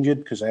kids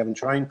injured because they haven't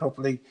trained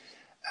properly.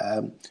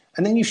 And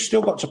then you've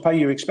still got to pay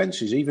your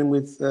expenses, even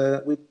with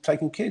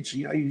taking kids.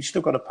 You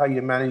still got to pay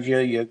your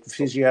manager, your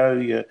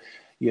physio,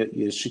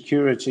 your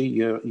security,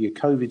 your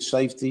COVID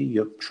safety,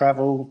 your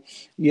travel,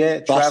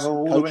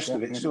 all the rest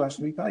of it still has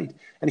to be paid.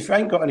 And if you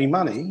ain't got any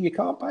money, you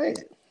can't pay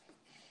it.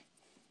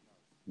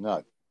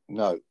 No,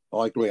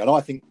 I agree, and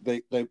I think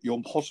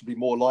you're possibly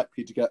more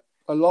likely to get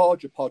a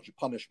larger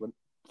punishment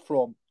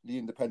from the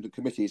independent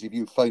committees if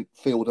you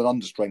field an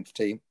understrength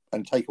team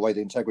and take away the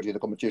integrity of the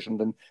competition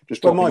than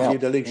just dropping out. Well, my view,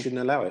 the league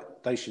shouldn't allow it.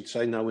 They should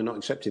say, no, we're not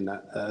accepting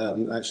that.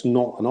 That's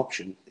not an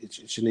option.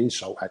 It's an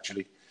insult,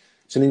 actually.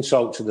 It's an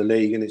insult to the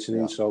league, and it's an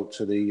insult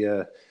to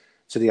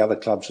the other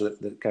clubs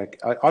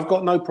I've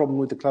got no problem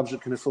with the clubs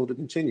that can afford to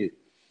continue.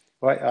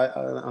 Right?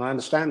 I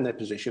understand their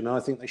position. I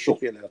think they should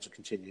be allowed to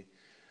continue.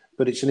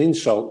 But it's an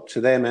insult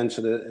to them and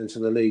to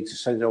the league to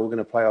say, no, we're going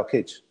to play our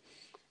kids.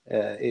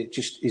 It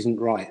just isn't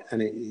right,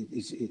 and it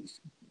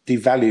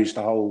devalues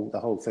the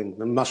whole thing.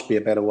 There must be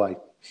a better way.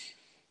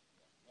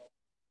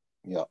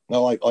 Yeah,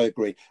 no, I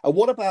agree. And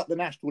what about the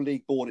National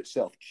League Board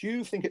itself? Do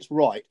you think it's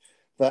right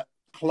that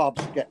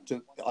clubs get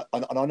to,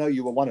 and I know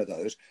you were one of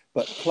those,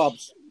 but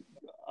clubs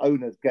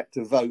owners get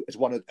to vote as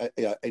one of,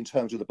 in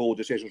terms of the board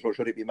decisions, or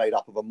should it be made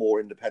up of a more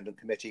independent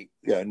committee,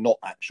 not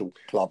actual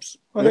clubs?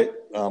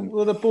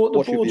 The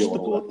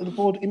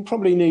board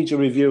probably needs a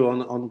review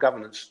on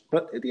governance.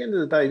 But at the end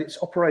of the day, it's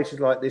operated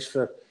like this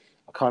for,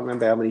 I can't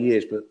remember how many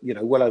years, but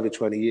well over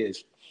 20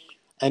 years,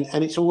 and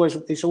it's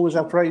always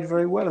operated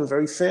very well and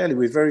very fairly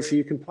with very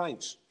few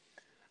complaints.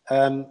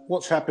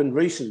 What's happened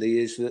recently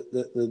is that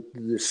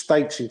the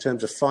stakes in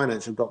terms of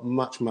finance have got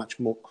much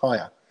more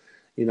higher.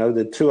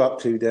 The 2 up,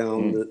 2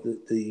 down,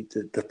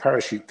 the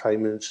parachute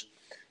payments,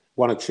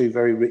 1 or 2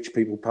 very rich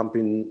people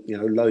pumping,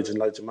 loads and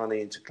loads of money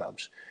into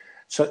clubs.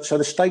 So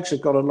the stakes have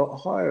got a lot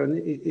higher, and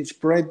it's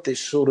bred this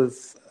sort of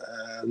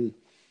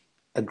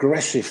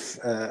aggressive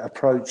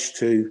approach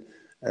to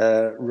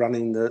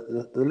running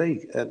the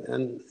league,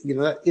 and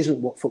that isn't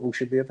what football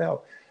should be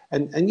about.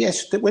 And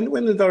yes,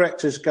 when the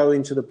directors go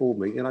into the board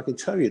meeting, and I can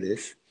tell you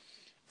this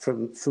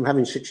from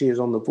having 6 years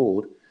on the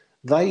board,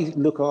 they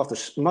look after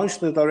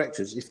most of the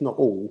directors, if not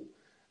all,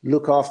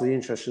 look after the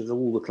interests of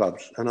all the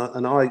clubs. And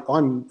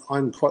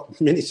I'm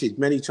quite minuted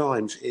many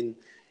times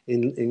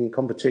in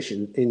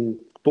competition, in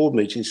board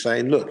meetings,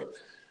 saying, look,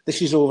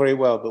 this is all very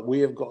well, but we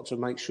have got to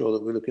make sure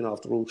that we're looking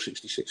after all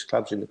 66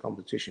 clubs in the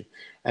competition.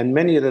 And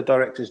many of the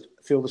directors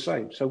feel the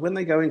same. So when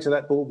they go into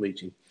that board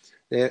meeting,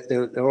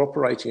 they're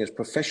operating as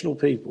professional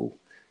people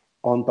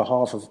on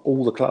behalf of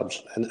all the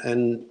clubs.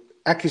 And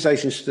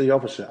accusations to the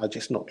opposite are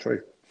just not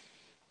true.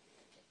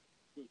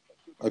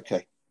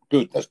 Okay,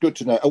 good. That's good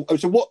to know.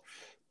 So what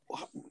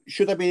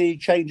should there be any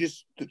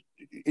changes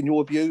in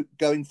your view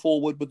going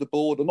forward with the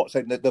board? I'm not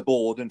saying that the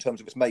board in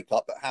terms of its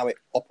makeup, but how it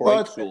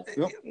operates.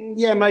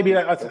 Yeah, maybe.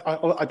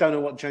 I don't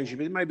know what change should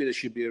be. Maybe there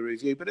should be a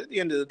review. But at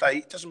the end of the day,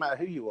 it doesn't matter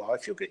who you are.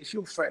 If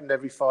you're threatened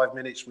every 5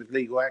 minutes with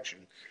legal action,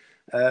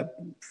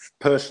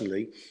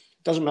 personally,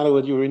 it doesn't matter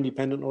whether you're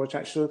independent or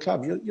attached to a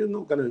club. You're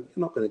not going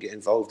to get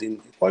involved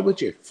in. Why would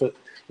you?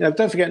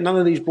 Don't forget, none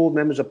of these board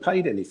members are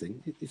paid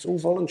anything. It's all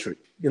voluntary.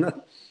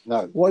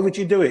 No. Why would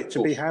you do it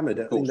to be hammered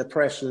in the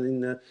press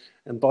and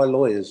by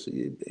lawyers?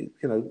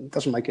 It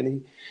doesn't make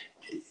any.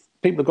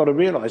 People have got to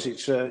realise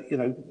it's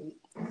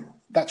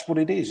that's what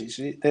it is.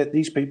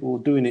 These people are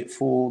doing it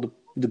for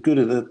the good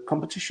of the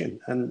competition,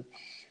 and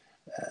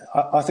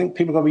I think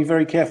people have got to be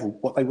very careful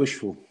what they wish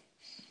for.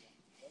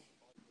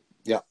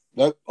 Yeah,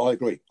 no, I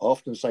agree. I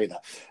often say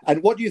that.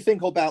 And what do you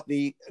think about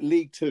the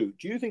League Two?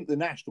 Do you think the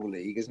National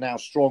League is now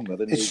stronger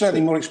than? It's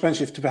certainly more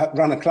expensive to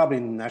run a club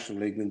in National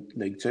League than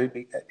League Two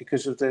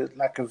because of the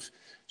lack of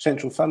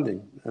central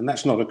funding, and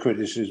that's not a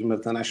criticism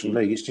of the National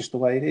League. It's just the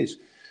way it is,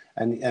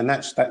 and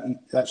that's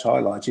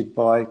highlighted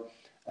by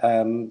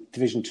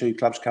Division 2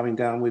 clubs coming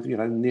down with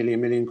nearly £1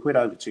 million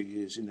over 2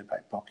 years in their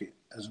back pocket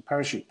as a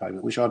parachute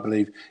payment, which I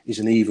believe is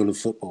an evil of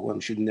football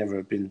and should never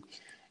have been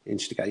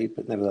instigated,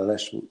 but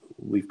nevertheless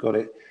we've got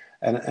it.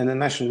 And the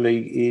National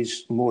League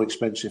is more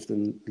expensive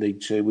than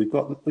League Two. We've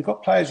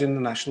got players in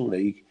the National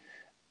League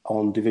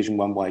on Division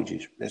 1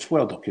 wages. It's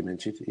well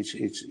documented. It's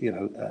it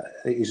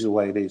is the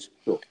way it is.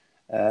 Sure.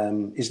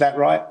 Is that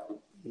right?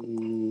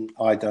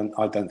 I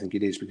don't think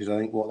it is, because I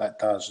think what that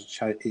does is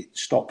it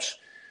stops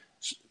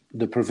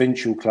the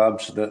provincial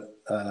clubs that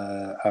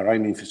are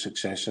aiming for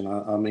success, and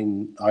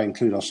I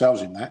include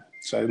ourselves in that.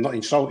 So I'm not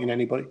insulting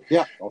anybody.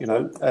 Yeah.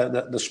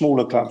 The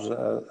smaller clubs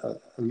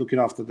are looking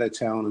after their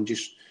town, and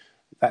just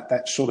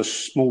that sort of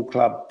small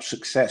club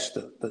success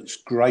that's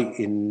great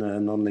in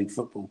non-league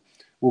football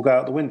will go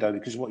out the window,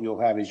 because what you'll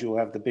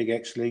have the big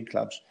ex-league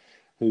clubs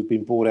who've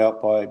been bought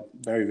out by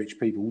very rich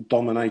people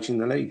dominating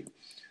the league.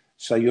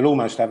 So you'll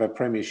almost have a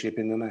premiership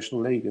in the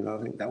National League, and I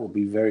think that would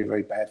be very,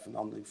 very bad for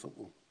non-league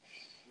football.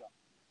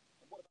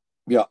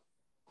 Yeah.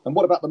 And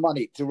what about the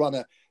money to run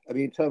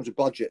in terms of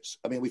budgets?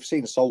 We've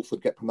seen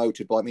Salford get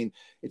promoted, but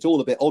it's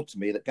all a bit odd to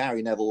me that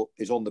Gary Neville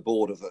is on the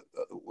board of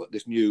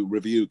this new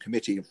review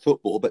committee of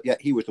football, but yet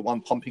he was the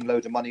one pumping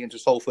loads of money into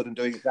Salford and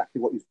doing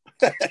exactly what he's.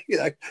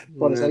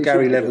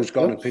 Gary Neville's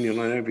got an opinion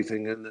on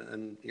everything,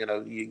 and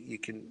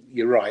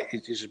you're right.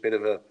 It is a bit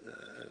of a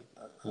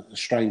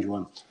strange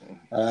one.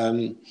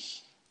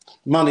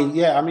 Money,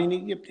 yeah.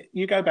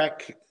 You go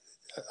back.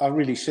 I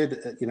really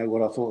said,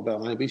 what I thought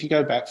about money. But if you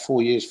go back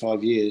 4 years,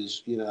 5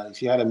 years,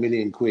 if you had £1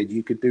 million,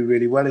 you could do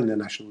really well in the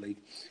National League.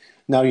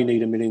 Now you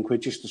need £1 million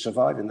just to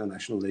survive in the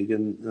National League,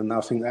 and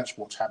I think that's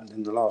what's happened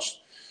in the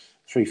last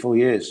 3-4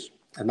 years,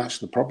 and that's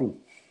the problem.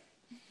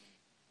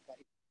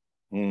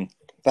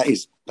 That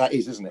is,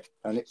 isn't it?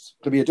 And it's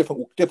going to be a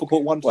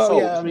difficult one to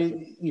solve.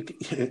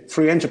 Yeah,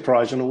 free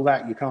enterprise and all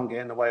that, you can't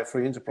get in the way of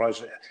free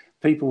enterprise.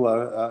 People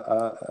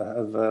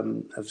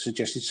have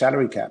suggested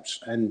salary caps,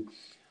 and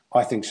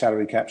I think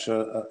salary caps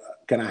are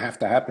going to have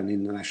to happen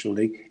in the National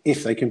League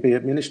if they can be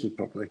administered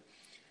properly.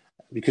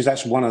 Because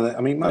that's one of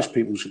most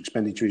people's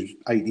expenditure is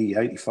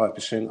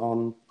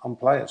 80-85% on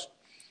players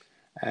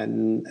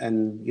and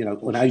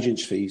on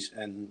agents' fees.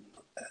 And,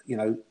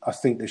 I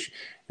think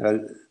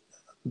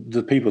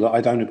the people that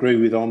I don't agree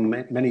with on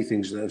many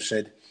things that have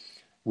said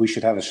we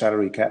should have a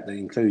salary cap that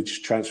includes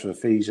transfer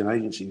fees and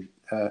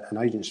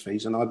agents'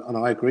 fees. And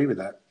I agree with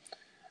that.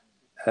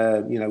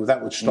 That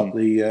would stop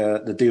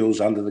the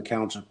deals under the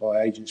counter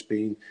by agents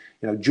being,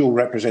 dual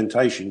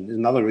representation is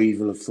another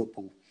evil of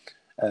football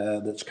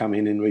that's come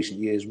in recent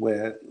years,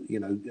 where,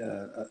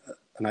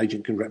 an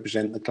agent can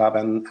represent the club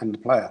and the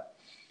player.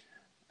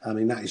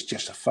 That is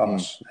just a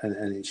farce,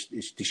 and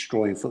it's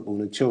destroying football.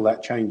 And until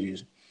that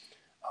changes,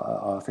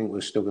 I think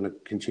we're still going to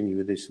continue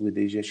with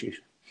these issues.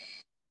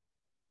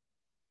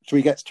 So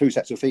he gets 2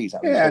 sets of fees.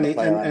 Yeah,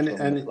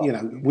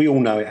 and we all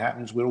know it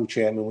happens. We're all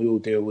chairmen. We all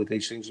deal with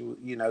these things.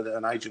 That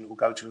an agent will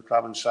go to a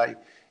club and say,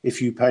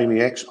 if you pay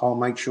me X, I'll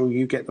make sure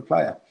you get the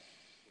player.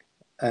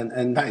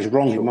 And that is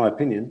wrong, in my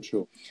opinion.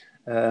 Sure.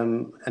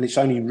 And it's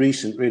only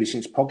recent, really,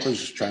 since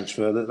Pogba's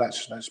transfer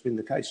that's been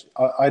the case.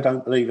 I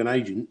don't believe an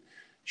agent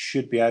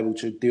should be able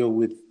to deal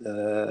with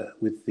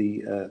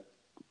the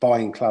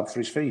buying club for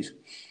his fees.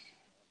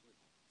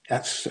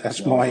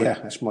 That's my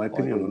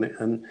opinion on it.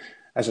 And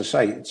as I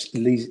say, it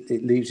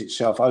leaves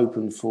itself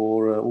open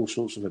for all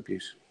sorts of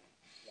abuse.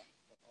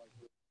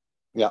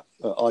 Yeah,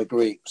 I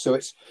agree. So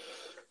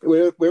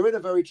we're in a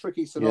very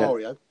tricky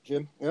scenario,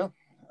 Jim. Yeah,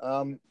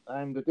 and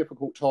a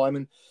difficult time.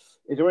 And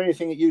is there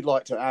anything that you'd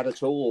like to add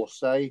at all or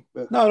say?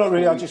 No, not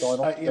really. I just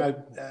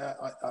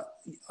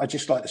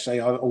like to say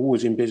I've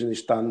always in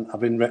business done.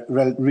 I've been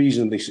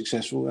reasonably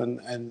successful, and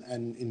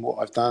in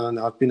what I've done. And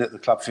I've been at the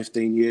club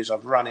 15 years.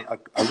 I've run it. I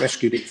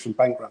rescued it from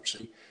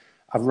bankruptcy.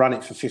 I've run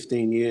it for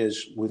 15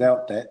 years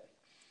without debt,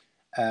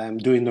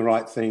 doing the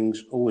right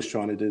things, always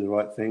trying to do the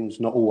right things,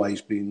 not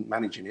always been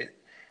managing it.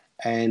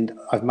 And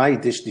I've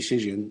made this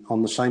decision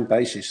on the same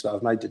basis that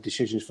I've made the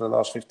decisions for the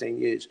last 15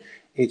 years.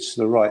 It's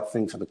the right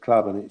thing for the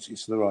club, and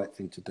it's the right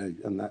thing to do.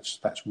 And that's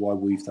why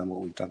we've done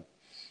what we've done.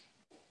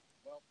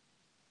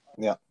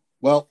 Yeah.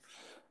 Well,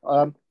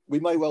 we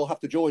may well have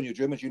to join you,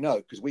 Jim, as you know,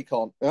 because we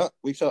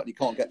certainly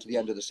can't get to the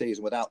end of the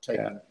season without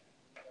taking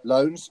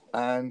loans,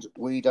 and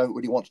we don't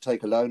really want to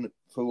take a loan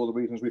for all the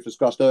reasons we've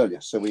discussed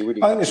earlier. So we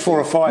really, I think there's 4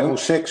 or 5 or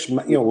 6.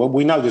 Well,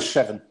 we know there's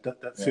 7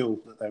 that feel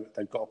that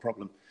they've got a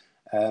problem.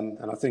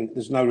 And I think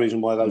there's no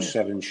reason why those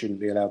 7 shouldn't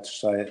be allowed to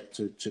say it,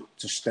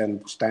 to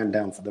stand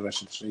down for the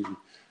rest of the season.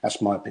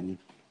 That's my opinion.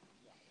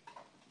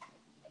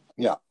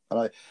 Yeah,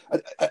 and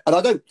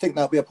I don't think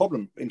that'll be a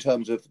problem in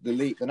terms of the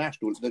league,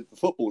 the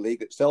football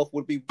league itself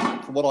would be,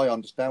 from what I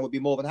understand, would be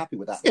more than happy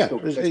with that. Yeah,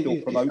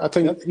 still promote. I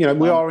think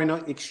we are in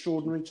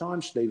extraordinary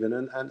times, Stephen,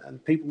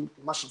 and people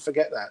mustn't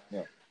forget that.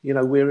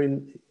 Yeah. We're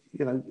in.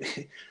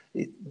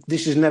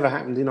 This has never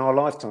happened in our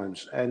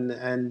lifetimes,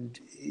 and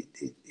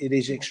it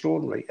is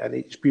extraordinary, and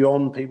it's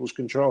beyond people's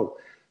control.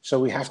 So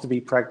we have to be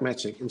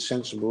pragmatic and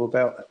sensible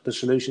about the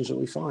solutions that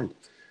we find.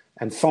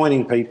 And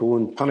fining people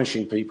and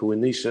punishing people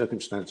in these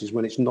circumstances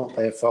when it's not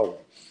their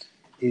fault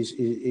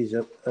is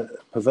a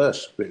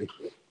perverse, really.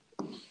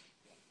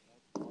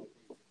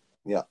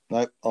 Yeah,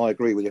 no, I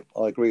agree with you.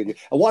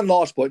 And one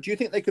last point: do you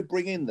think they could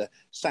bring in the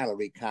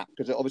salary cap?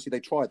 Because obviously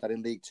they tried that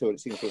in League Two and it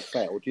seems to have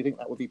failed. Do you think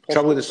that would be possible?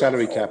 Trouble with the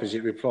salary cap is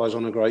it relies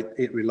on a great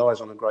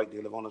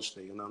deal of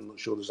honesty, and I'm not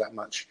sure there's that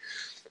much.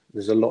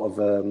 There's a lot of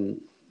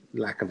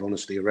lack of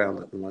honesty around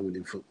at the moment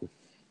in football.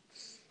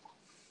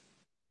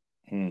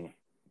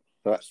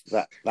 So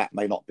that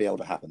may not be able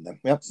to happen then.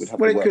 Yeah, it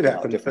could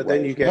happen, but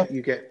then you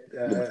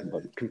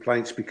get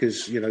complaints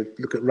because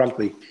look at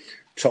rugby.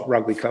 Top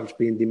rugby clubs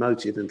being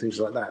demoted and things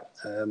like that.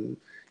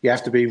 You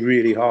have to be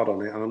really hard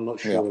on it, and I'm not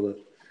sure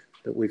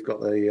that we've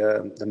got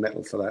the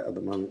mettle for that at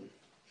the moment.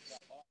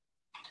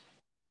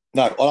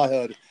 No, well, I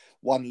heard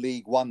one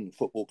League One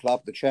football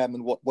club, the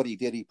chairman, what he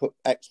did, he put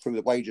X through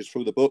the wages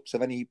through the books,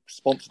 and then he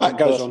sponsored. That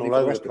goes on all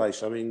over the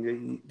place. I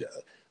mean,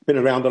 been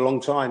around a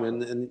long time,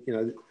 and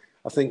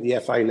I think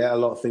the FA let a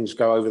lot of things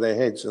go over their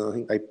heads, and I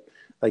think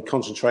they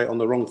concentrate on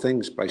the wrong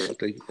things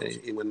basically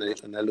when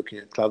they're looking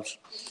at clubs.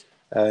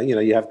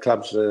 You have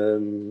clubs,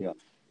 you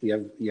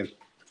have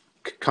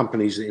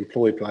companies that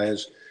employ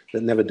players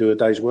that never do a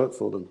day's work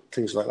for them.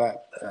 Things like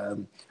that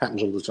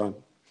happens all the time.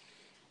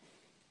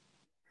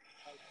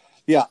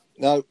 Yeah,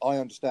 no, I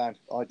understand.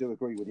 I do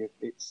agree with you.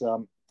 It's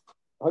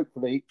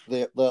hopefully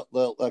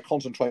they'll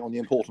concentrate on the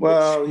important.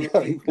 Well,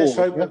 let's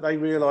hope that they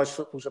realise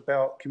football's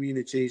about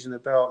communities and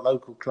about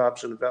local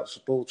clubs and about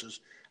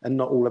supporters, and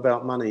not all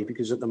about money.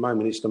 Because at the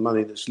moment, it's the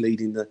money that's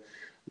leading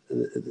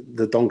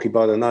the donkey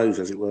by the nose,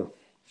 as it were.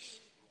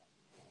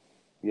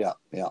 Yeah,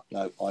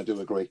 no, I do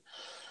agree.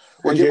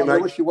 Well, Jim, I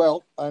wish you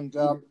well, and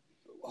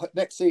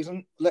next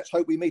season, let's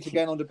hope we meet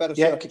again under better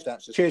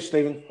circumstances. Cheers,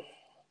 Stephen.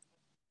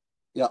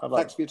 Yeah, bye-bye.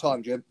 Thanks for your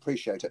time, Jim.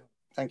 Appreciate it.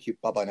 Thank you.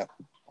 Bye-bye now.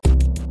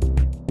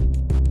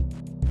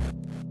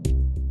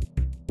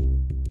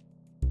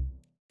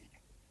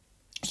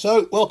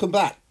 So, welcome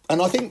back.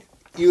 And I think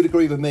you would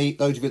agree with me,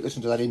 those of you that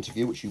listen to that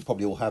interview, which you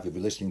probably all have if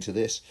you're listening to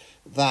this,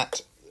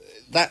 that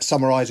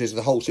summarises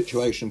the whole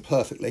situation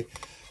perfectly.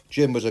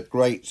 Jim was a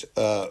great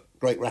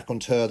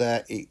raconteur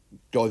there. He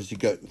obviously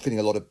feeling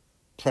a lot of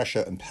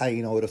pressure and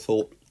pain, I would have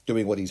thought,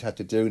 doing what he's had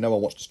to do. No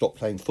one wants to stop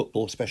playing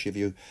football, especially if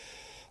you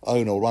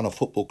own or run a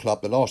football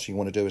club. The last thing you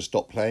want to do is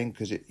stop playing,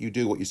 because you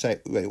do what you say.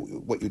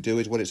 What you do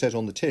is what it says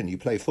on the tin. You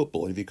play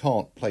football, and if you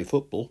can't play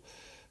football,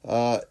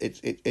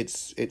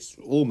 it's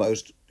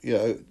almost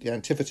the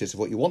antithesis of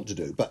what you want to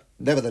do. But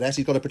nevertheless,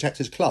 he's got to protect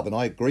his club, and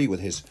I agree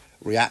with his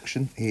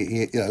reaction.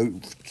 He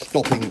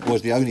stopping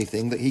was the only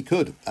thing that he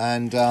could,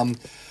 and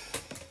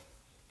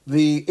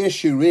the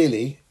issue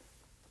really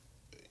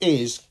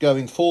is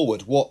going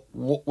forward.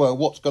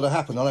 What's going to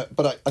happen?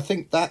 But I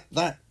think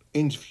that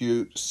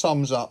interview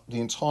sums up the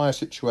entire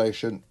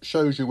situation,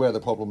 shows you where the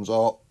problems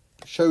are,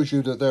 shows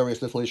you the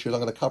various little issues. I'm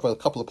going to cover a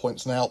couple of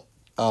points now.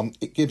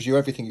 It gives you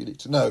everything you need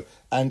to know,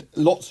 and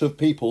lots of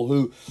people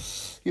who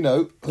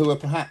are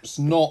perhaps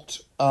not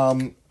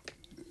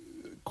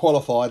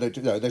qualified.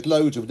 There's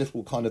loads of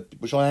little kind of,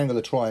 which I'm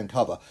going to try and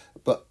cover,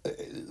 but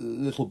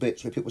little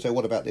bits where people say,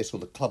 "What about this?" or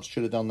 "The club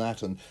should have done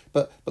that."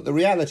 But the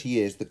reality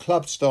is, the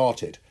club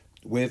started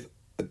with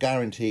a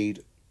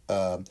guaranteed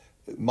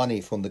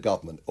money from the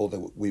government, or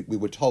we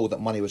were told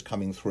that money was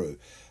coming through.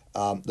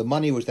 The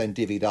money was then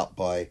divvied up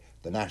by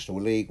The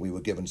National League, we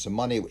were given some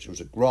money, which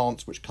was a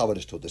grant, which covered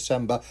us till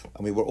December,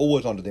 and we were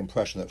always under the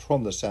impression that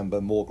from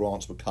December more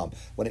grants would come.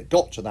 When it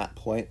got to that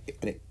point,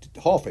 and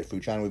halfway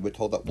through January, we were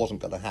told that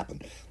wasn't going to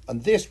happen.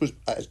 And this was,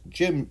 as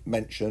Jim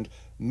mentioned,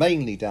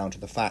 mainly down to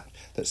the fact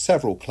that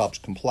several clubs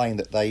complained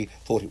that they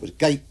thought it was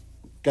gate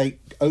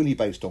only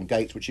based on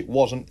gates, which it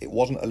wasn't. It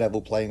wasn't a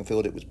level playing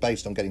field. It was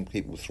based on getting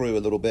people through a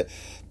little bit.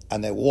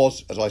 And there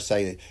was, as I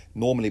say,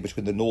 normally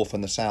between the North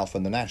and the South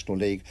and the National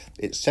League,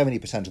 it's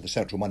 70% of the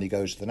central money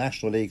goes to the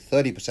National League,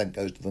 30%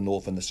 goes to the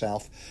North and the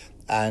South.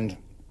 And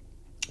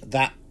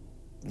that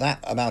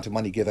amount of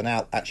money given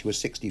out actually was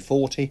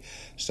 60-40,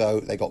 so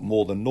they got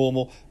more than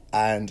normal.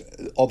 And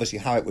obviously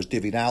how it was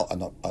divvied out,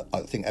 and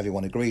I think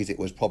everyone agrees it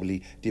was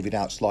probably divvied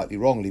out slightly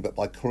wrongly, but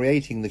by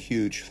creating the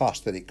huge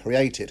fuss that it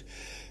created,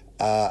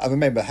 I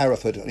remember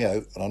Hereford,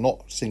 and I'm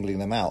not singling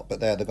them out, but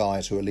they're the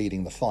guys who are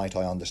leading the fight,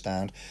 I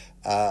understand,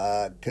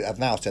 have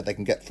now said they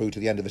can get through to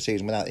the end of the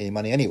season without any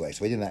money anyway,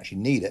 so we didn't actually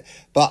need it.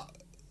 But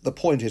the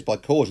point is, by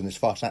causing this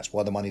fuss, that's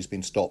why the money's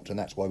been stopped, and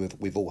that's why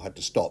we've all had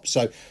to stop.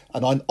 So,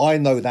 and I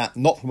know that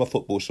not from a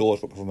football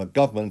source, but from a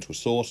governmental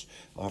source.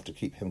 I have to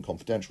keep him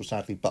confidential,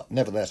 sadly, but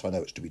nevertheless, I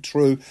know it's to be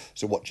true.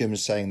 So what Jim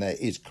is saying there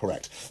is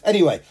correct.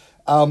 Anyway,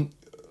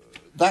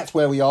 that's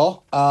where we are.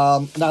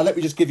 Now, let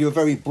me just give you a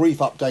very brief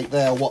update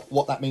there,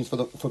 what that means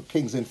for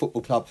Kings Lynn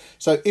Football Club.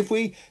 So if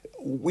we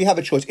have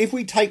a choice. If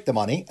we take the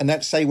money, and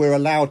let's say we're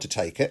allowed to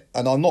take it,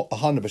 and I'm not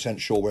 100%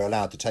 sure we're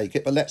allowed to take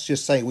it, but let's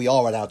just say we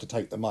are allowed to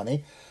take the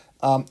money,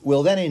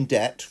 we'll then in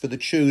debt for the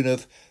tune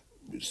of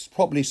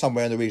probably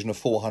somewhere in the region of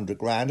 400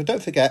 grand. And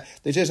don't forget,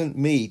 this isn't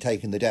me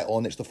taking the debt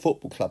on, it's the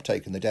football club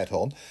taking the debt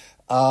on.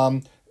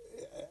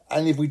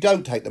 And if we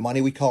don't take the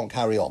money, we can't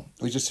carry on.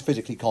 We just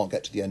physically can't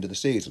get to the end of the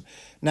season.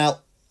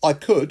 Now, I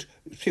could,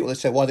 people that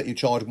say, why don't you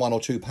charge £1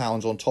 or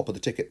 £2 on top of the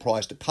ticket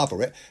price to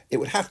cover it? It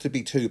would have to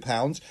be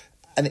 £2,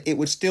 and it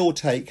would still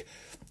take,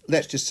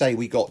 let's just say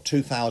we got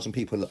 2,000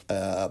 people,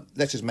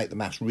 let's just make the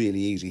maths really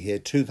easy here,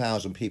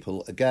 2,000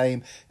 people a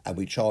game, and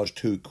we charge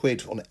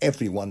 £2 on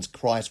everyone's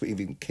price,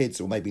 even kids,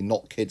 or maybe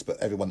not kids, but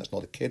everyone that's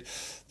not a kid.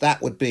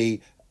 That would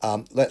be,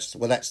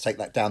 let's take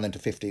that down then to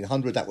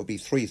 1,500, that would be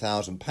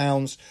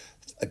 £3,000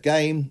 a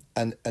game,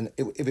 and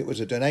if it was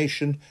a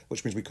donation,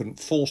 which means we couldn't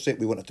force it,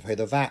 we wouldn't have to pay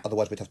the VAT,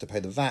 otherwise we'd have to pay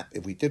the VAT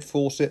if we did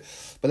force it.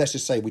 But let's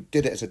just say we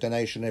did it as a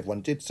donation,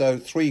 everyone did so,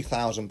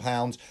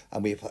 £3,000,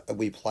 and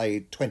we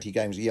played 20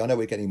 games a year. I know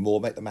we're getting more,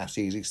 make the maths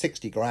easy,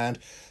 60 grand.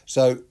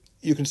 So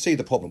you can see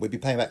the problem. We'd be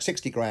paying back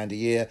 60 grand a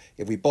year.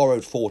 If we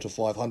borrowed 400 to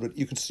 500,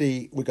 you can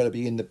see we're going to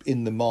be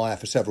in the mire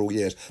for several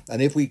years.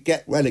 And if we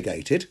get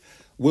relegated,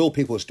 will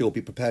people still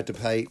be prepared to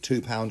pay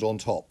 £2 on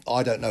top?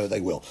 I don't know,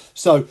 they will.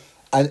 So,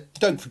 and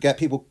don't forget,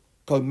 people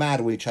go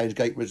mad when we change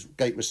gate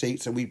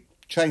receipts, and we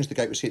change the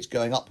gate receipts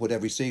going upward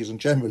every season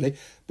generally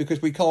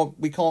because we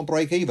can't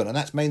break even, and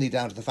that's mainly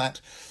down to the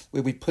fact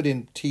where we put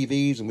in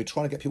TVs and we're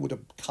trying to get people to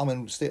come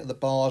and sit at the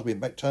bars. We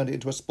turned it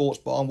into a sports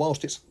bar, and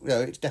whilst it's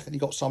it's definitely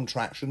got some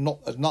traction, not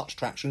as much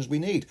traction as we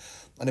need.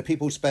 And if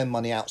people spend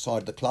money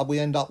outside the club, we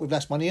end up with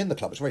less money in the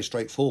club. It's very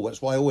straightforward.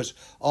 That's why I always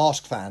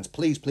ask fans,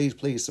 please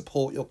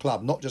support your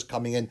club, not just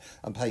coming in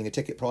and paying a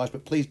ticket price,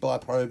 but please buy a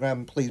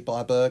programme, please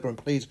buy a burger, and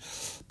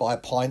please buy a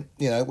pint.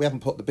 We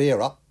haven't put the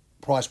beer up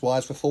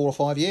price-wise for 4 or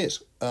 5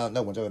 years.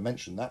 No one's ever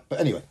mentioned that. But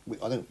anyway,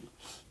 I don't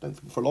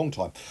think for a long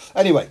time.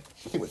 Anyway,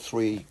 I think we're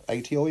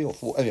 380 or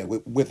 4.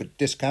 Anyway, with a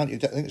discount, I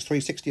think it's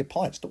 360 a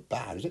pint. It's not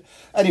bad, is it?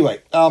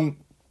 Anyway,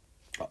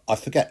 I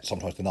forget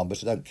sometimes the numbers,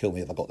 so don't kill me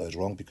if I got those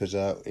wrong, because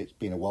it's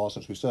been a while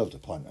since we served a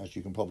pint, as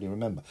you can probably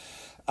remember.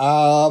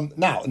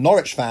 Now,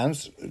 Norwich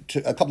fans,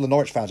 a couple of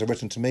Norwich fans have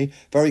written to me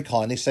very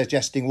kindly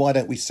suggesting why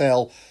don't we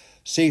sell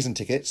season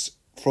tickets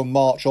from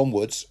March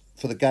onwards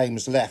for the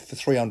games left for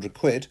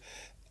 £300.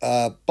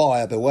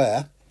 Buyer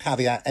beware,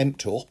 caveat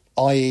emptor,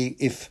 i.e.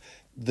 if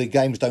the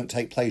games don't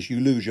take place, you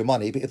lose your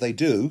money, but if they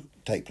do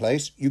take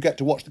place, you get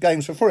to watch the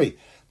games for free.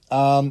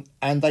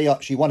 And they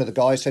actually, one of the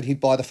guys said he'd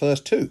buy the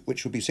first 2,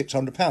 which would be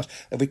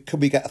 £600.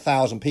 Could we get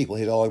 1,000 people,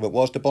 his argument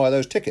was, to buy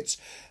those tickets?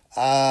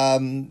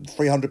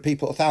 300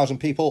 people, 1,000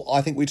 people,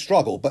 I think we'd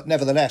struggle. But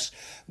nevertheless,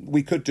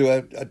 we could do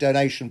a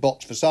donation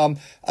box for some.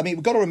 I mean,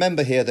 we've got to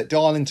remember here that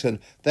Darlington,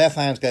 their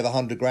fans gave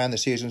 100 grand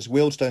this season.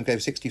 Wealdstone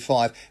gave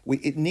 65.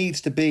 It needs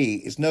to be.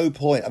 It's no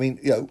point. I mean,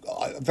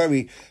 I'm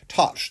very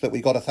touched that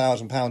we got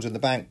 £1,000 in the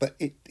bank, but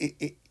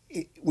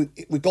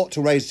we've got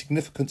to raise a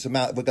significant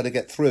amount if we're going to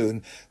get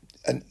through.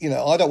 And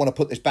I don't want to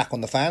put this back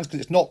on the fans, because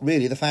it's not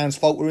really the fans'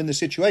 fault we're in this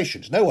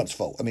situation. It's no one's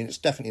fault. I mean, it's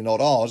definitely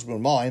not ours or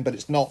mine, but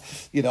it's not,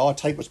 I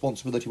take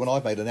responsibility when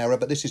I've made an error,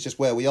 but this is just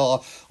where we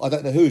are. I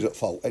don't know who's at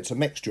fault. It's a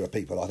mixture of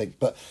people, I think.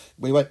 But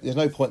there's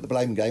no point in the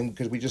blame game,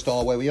 because we just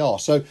are where we are.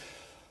 So,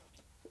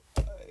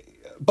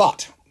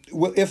 but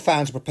if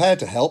fans are prepared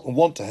to help and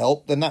want to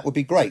help, then that would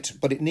be great.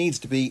 But it needs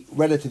to be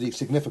relatively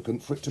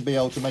significant for it to be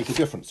able to make a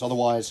difference.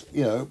 Otherwise,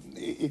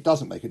 it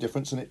doesn't make a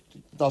difference, and it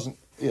doesn't,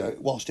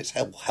 whilst it's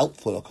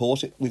helpful, of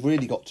course, we've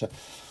really got to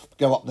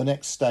go up the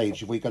next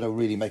stage if we're going to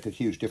really make a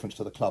huge difference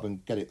to the club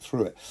and get it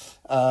through it.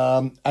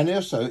 And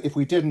also, if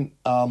we didn't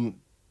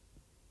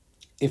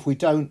if we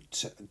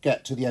don't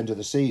get to the end of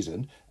the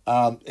season,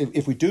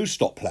 if we do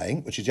stop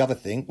playing, which is the other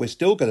thing, we're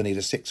still going to need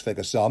a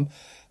six-figure sum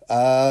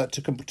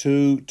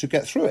to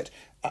get through it.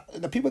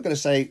 People are going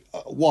to say,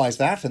 why is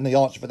that? And the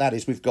answer for that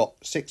is we've got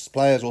 6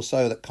 players or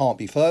so that can't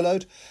be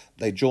furloughed.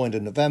 They joined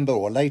in November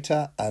or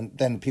later. And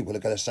then people are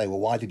going to say, well,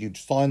 why did you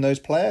sign those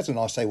players? And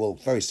I say, well,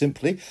 very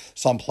simply,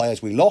 some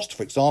players we lost.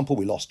 For example,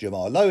 we lost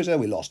Jamal Loza,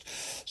 we lost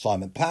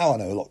Simon Powell, I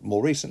know a lot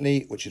more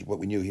recently, which is what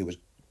we knew he was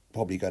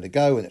probably going to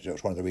go, and it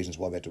was one of the reasons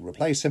why we had to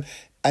replace him.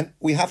 And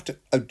we have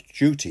a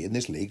duty in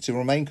this league to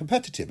remain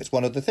competitive. It's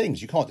one of the things.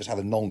 You can't just have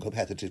a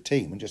non-competitive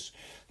team and just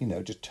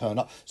turn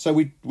up. So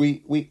we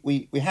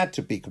had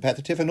to be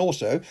competitive, and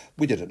also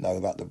we didn't know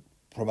about the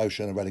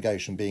promotion and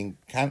relegation being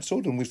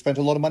cancelled, and we've spent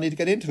a lot of money to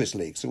get into this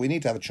league, so we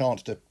need to have a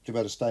chance to be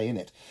able to stay in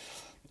it.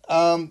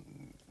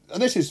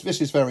 And this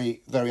is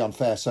very, very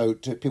unfair. So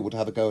to people to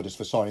have a go at us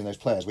for signing those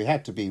players, we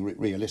had to be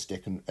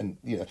realistic, and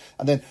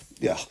then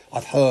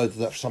I've heard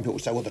that some people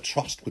say, well, the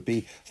trust would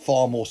be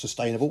far more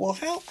sustainable. Well,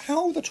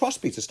 how will the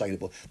trust be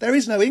sustainable? There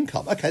is no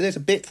income. Okay, there's a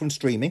bit from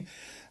streaming.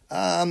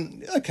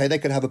 Okay, they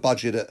could have a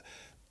budget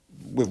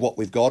with what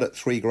we've got at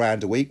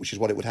 $3,000 a week, which is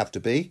what it would have to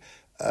be.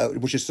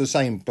 Which is the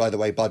same, by the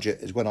way,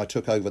 budget as when I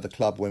took over the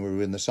club when we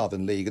were in the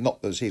Southern League. And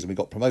not the season we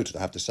got promoted, I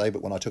have to say,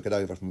 but when I took it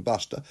over from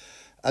Buster.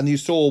 And you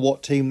saw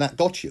what team that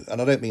got you.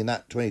 And I don't mean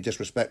that to any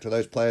disrespect to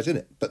those players in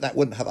it, but that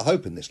wouldn't have a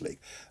hope in this league.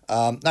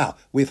 Now,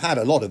 we've had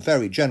a lot of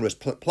very generous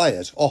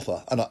players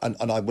offer,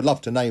 and I would love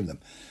to name them.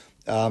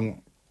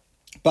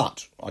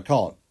 But I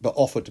can't, but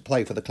offered to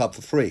play for the club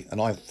for free.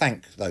 And I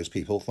thank those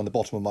people from the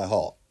bottom of my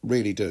heart.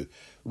 Really do.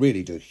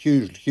 Really do.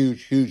 Huge,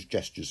 huge, huge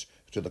gestures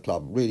to the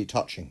club. Really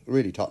touching,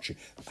 really touching.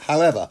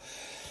 However,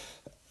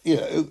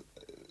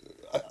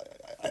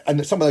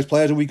 and some of those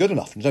players will be good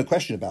enough. There's no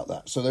question about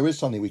that. So there is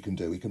something we can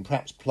do. We can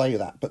perhaps play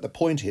that. But the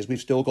point is, we've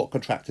still got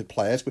contracted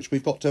players, which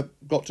we've got to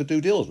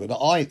do deals with.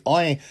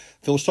 I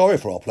feel sorry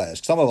for our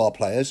players. Some of our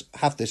players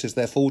have this as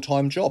their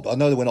full-time job. I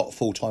know that we're not a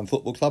full-time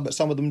football club, but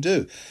some of them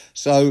do.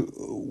 So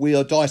we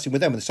are dicing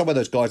with them. And some of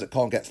those guys that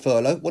can't get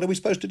furlough, what are we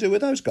supposed to do with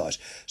those guys?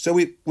 So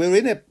we're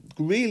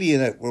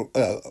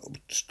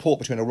caught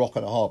between a rock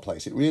and a hard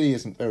place. It really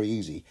isn't very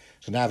easy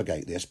to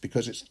navigate this,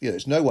 because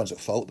it's no one's at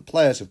fault. The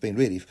players have been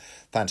really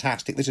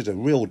fantastic. This is a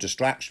real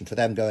distraction for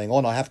them going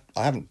on. I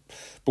haven't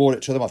brought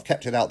it to them. I've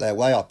kept it out their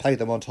way. I've paid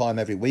them on time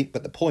every week.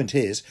 But the point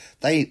is,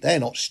 they're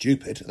not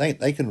stupid.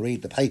 They can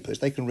read the papers.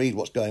 They can read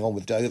what's going on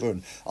with Dover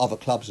and other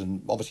clubs,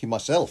 and obviously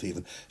myself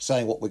even,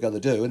 saying what we're going to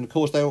do. And of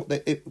course,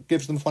 it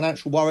gives them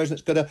financial worries, and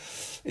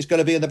it's going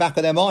to be in the back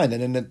of their mind.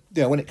 And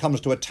when it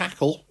comes to a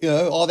tackle,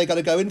 are they going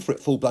to go in for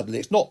it full-bloodedly?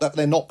 It's not that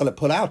they're not going to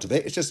pull out of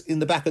it. It's just in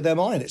the back of their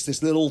mind. It's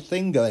this little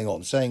thing going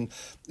on saying,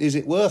 is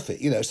it worth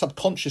it?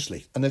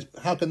 Subconsciously. And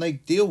how can they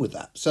deal with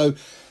that? So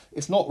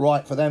it's not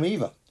right for them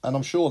either. And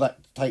I'm sure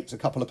that takes a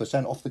couple of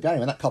percent off the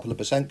game. And that couple of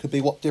percent could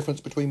be what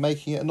difference between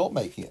making it and not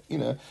making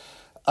it,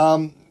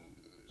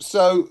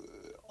 So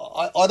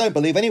I don't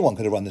believe anyone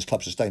could have run this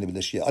club sustainably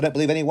this year. I don't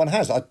believe anyone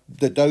has.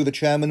 The Dover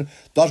chairman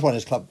does run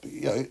his club,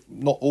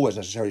 not always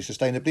necessarily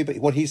sustainably, but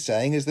what he's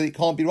saying is that it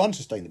can't be run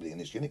sustainably in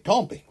this year. And it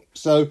can't be.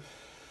 So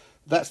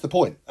that's the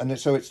point. And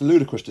so it's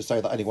ludicrous to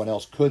say that anyone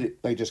else could.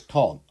 They just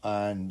can't.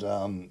 And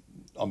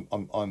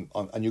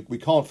we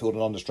can't field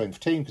an understrength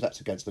team, because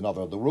that's against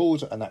another of the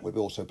rules, and that would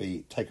also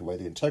take away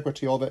the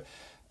integrity of it.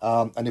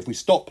 And if we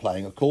stop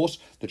playing, of course,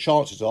 the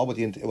chances are, not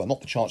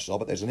the chances are,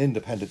 but there's an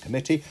independent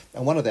committee,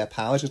 and one of their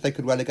powers is they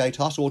could relegate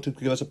us, or to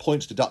give us a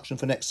points deduction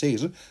for next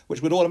season,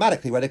 which would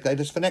automatically relegate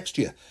us for next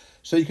year.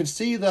 So you can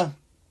see the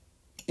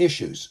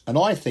issues. And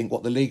I think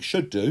what the league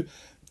should do,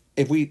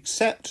 if we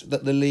accept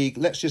that the league,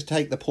 let's just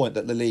take the point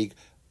that the league,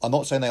 I'm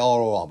not saying they are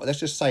or aren't, but let's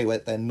just say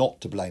they're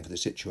not to blame for the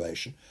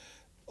situation,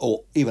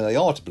 or even they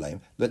are to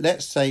blame, but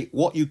let's say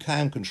what you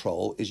can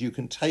control is you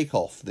can take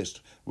off this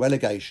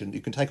relegation,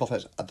 you can take off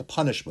as the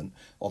punishment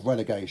of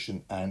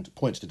relegation and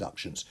points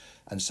deductions,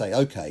 and say,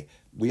 okay,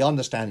 we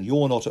understand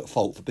you're not at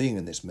fault for being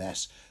in this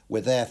mess,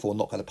 we're therefore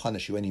not going to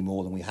punish you any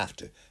more than we have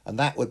to. And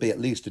that would be at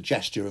least a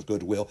gesture of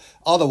goodwill.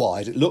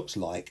 Otherwise, it looks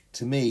like,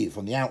 to me,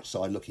 from the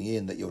outside looking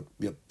in, that you're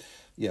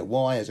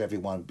why is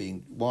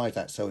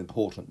that so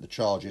important, the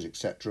charges,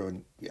 etc.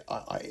 And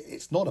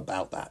it's not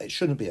about that. It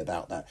shouldn't be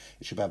about that.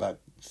 It should be about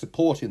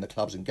supporting the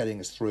clubs and getting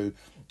us through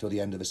till the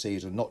end of the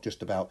season, not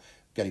just about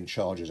getting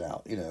charges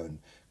out, and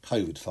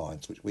COVID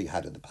fines, which we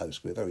had in the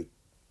post. We're very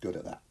good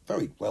at that,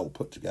 very well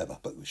put together.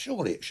 But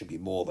surely it should be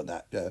more than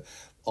that.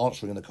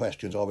 Answering the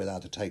questions, are we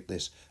allowed to take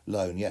this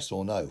loan, yes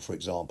or no, for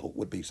example,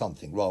 would be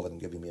something, rather than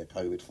giving me a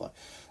COVID fine.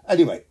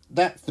 Anyway,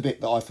 that's the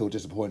bit that I feel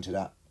disappointed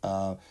at.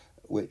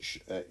 Which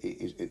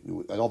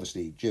and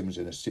obviously Jim's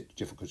in a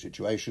difficult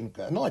situation,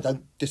 and I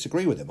don't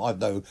disagree with him. I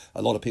know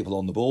a lot of people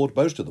on the board,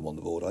 most of them on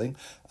the board, I think,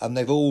 and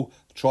they've all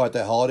tried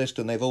their hardest,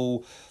 and they've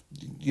all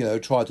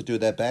tried to do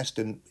their best,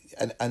 and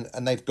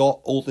they've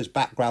got all this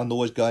background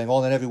noise going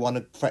on, and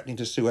everyone threatening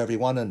to sue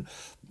everyone, and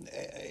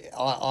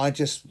I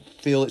just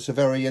feel it's a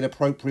very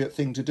inappropriate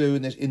thing to do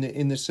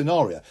in this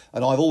scenario.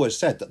 And I've always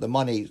said that the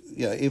money,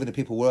 even if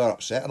people were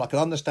upset, and I can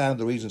understand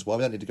the reasons why,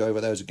 we don't need to go over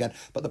those again,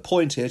 but the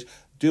point is,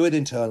 do it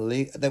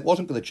internally. That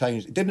wasn't going to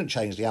change. It didn't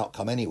change the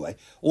outcome anyway.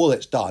 All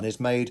it's done is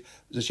made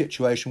the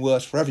situation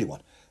worse for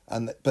everyone.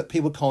 But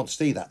people can't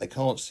see that. They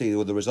can't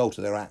see the result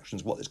of their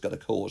actions, what it's going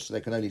to cause. So they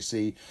can only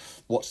see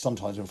what's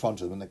sometimes in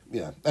front of them.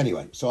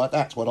 Anyway, so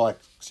that's what I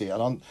see.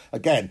 And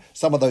again,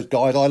 some of those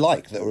guys I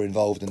like that were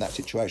involved in that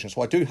situation.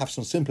 So I do have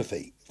some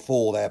sympathy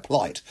for their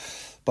plight.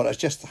 But it's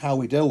just how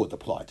we deal with the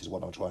plight is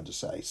what I'm trying to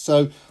say.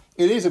 So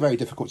it is a very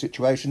difficult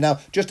situation. Now,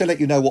 just to let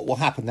you know what will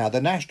happen now,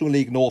 the National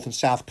League North and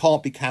South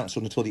can't be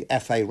cancelled until the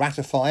FA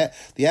ratify it.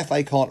 The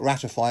FA can't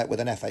ratify it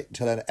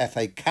until an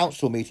FA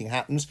Council meeting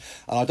happens,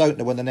 and I don't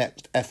know when the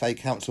next FA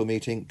Council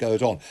meeting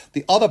goes on.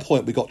 The other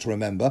point we've got to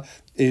remember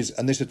is,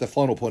 and this is the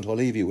final point I'll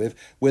leave you with,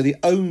 we're the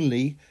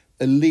only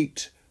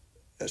elite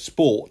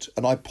sport,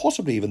 and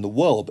possibly even the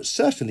world, but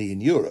certainly in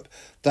Europe,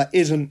 that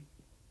isn't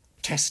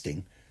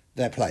testing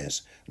their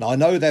players. Now, I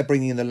know they're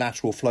bringing in the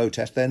lateral flow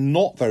test. They're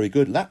not very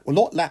good.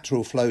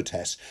 Lateral flow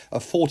tests are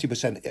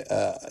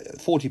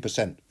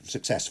 40%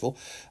 successful,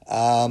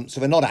 so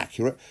they're not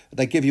accurate.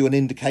 They give you an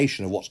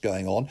indication of what's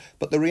going on,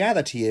 but the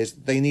reality is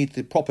they need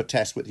the proper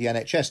test with the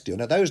NHS deal.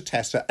 Now, those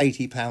tests are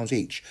 £80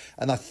 each,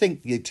 and I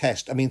think the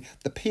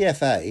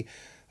PFA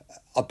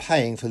are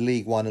paying for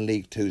League One and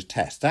League Two's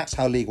tests. That's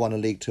how League One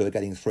and League Two are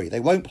getting free.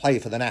 They won't pay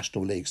for the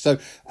National League. So,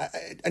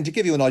 and to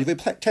give you an idea,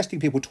 we're testing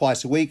people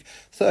twice a week,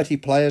 30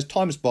 players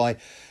times by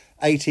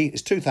 80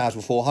 is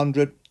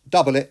 2,400.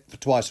 Double it for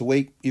twice a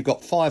week. You've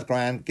got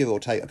 £5,000, give or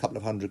take a couple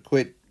of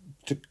 £100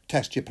 to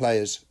test your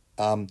players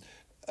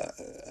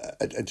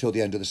until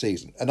the end of the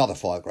season. Another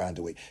 £5,000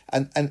 a week.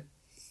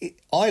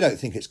 I don't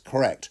think it's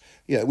correct.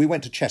 We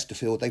went to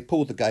Chesterfield. They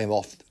pulled the game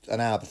off an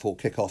hour before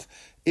kick-off.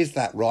 Is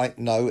that right?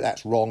 No,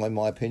 that's wrong in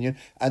my opinion.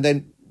 And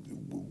then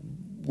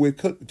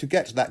to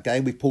get to that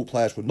game, we've pulled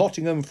players from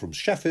Nottingham, from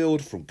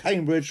Sheffield, from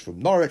Cambridge, from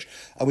Norwich,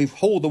 and we've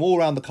hauled them all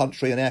around the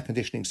country in air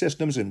conditioning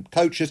systems and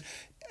coaches.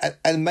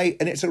 And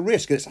it's a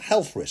risk, and it's a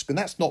health risk, and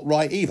that's not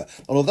right either.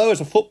 And although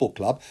as a football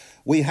club,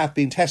 we have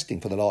been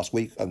testing for the last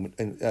week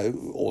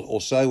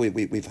or so,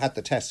 we've had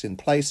the tests in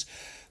place.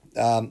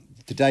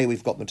 Today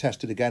we've got them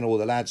tested again, all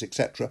the lads,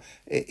 etc.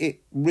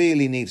 It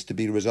really needs to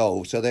be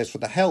resolved. So there's, for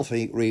the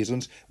healthy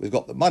reasons, we've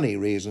got the money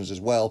reasons as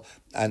well,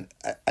 and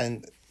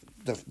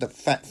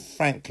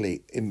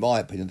frankly, in my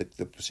opinion,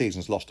 the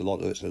season's lost a lot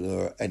of its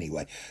allure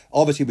anyway.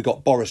 Obviously, we've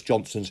got Boris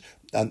Johnson's,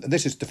 and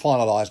this is to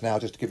finalise now,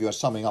 just to give you a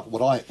summing up of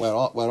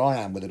where I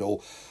am with it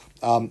all.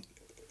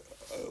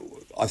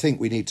 I think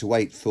we need to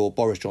wait for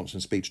Boris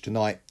Johnson's speech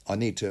tonight. I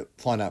need to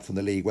find out from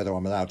the league whether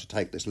I'm allowed to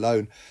take this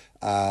loan.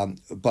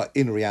 But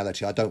in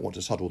reality, I don't want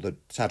to saddle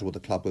the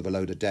club with a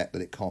load of debt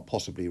that it can't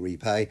possibly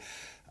repay.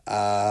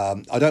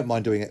 I don't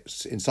mind doing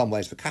it in some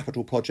ways for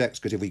capital projects,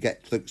 because if we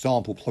get, for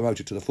example,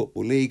 promoted to the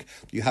Football League,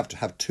 you have to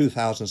have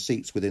 2,000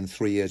 seats within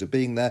 3 years of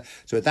being there.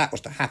 So if that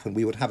was to happen,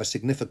 we would have a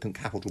significant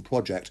capital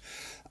project.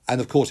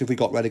 And of course, if we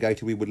got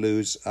relegated, we would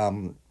lose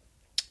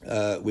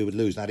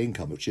that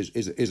income, which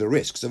is a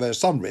risk. So there are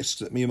some risks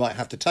that you might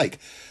have to take.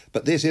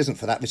 But this isn't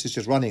for that. This is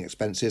just running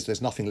expenses.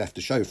 There's nothing left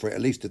to show for it.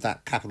 At least if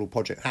that capital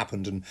project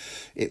happened and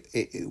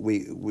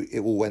it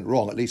all went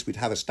wrong, at least we'd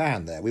have a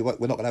stand there. We're not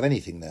going to have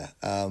anything there.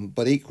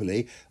 But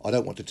equally, I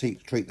don't want to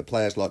treat the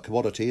players like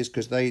commodities,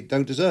 because they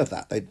don't deserve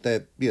that.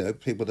 They're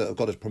people that have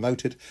got us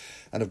promoted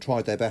and have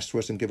tried their best for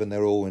us and given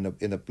their all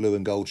in a blue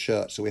and gold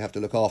shirt. So we have to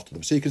look after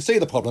them. So you can see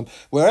the problem.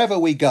 Wherever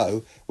we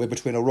go, we're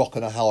between a rock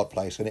and a hard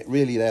place, and it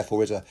really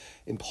therefore is a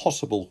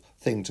impossible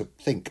thing to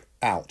think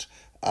out.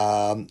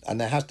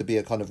 And there has to be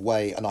a kind of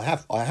way, and I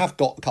have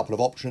got a couple of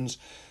options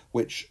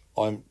which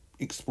I'm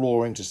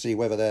exploring to see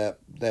whether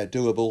they're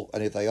doable,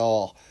 and if they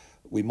are,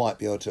 we might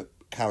be able to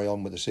carry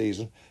on with the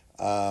season.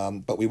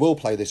 But we will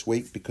play this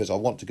week because I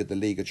want to give the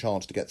league a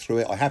chance to get through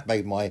it. I have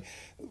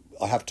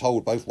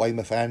told both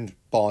Weymouth and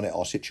Barnet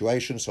our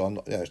situation, so I'm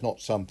not, it's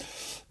not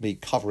me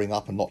covering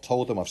up and not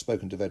told them. I've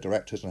spoken to their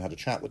directors and had a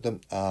chat with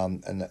them,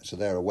 so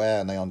they're aware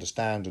and they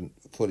understand and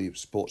fully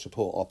support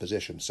our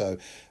position. So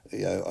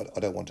I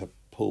don't want to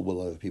pull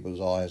wool over people's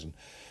eyes, and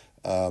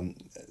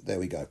there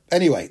we go.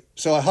 Anyway,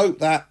 so I hope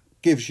that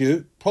gives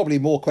you probably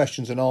more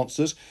questions than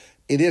answers.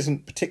 It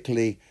isn't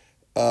particularly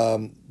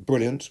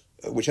brilliant,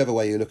 whichever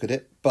way you look at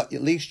it, but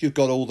at least you've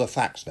got all the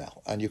facts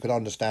now, and you can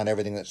understand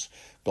everything that's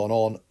gone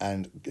on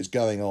and is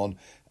going on,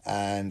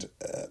 and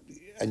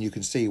you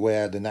can see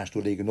where the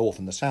National League of North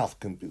and the South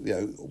can,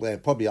 they're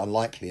probably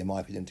unlikely, in my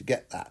opinion, to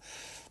get that.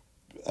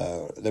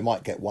 They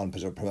might get one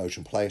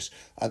promotion place,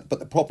 but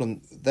the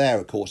problem there,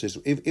 of course, is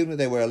even if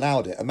they were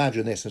allowed it,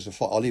 imagine this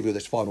I'll leave you with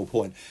this final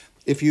point.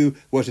 If you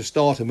were to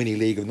start a mini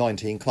league of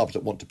 19 clubs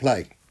that want to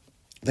play,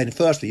 then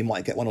firstly you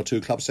might get one or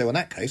two clubs. So in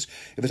that case,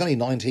 if there's only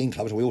 19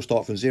 clubs and we all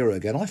start from zero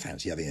again, I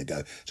fancy having a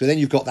go. So then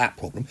you've got that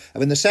problem.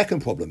 And then the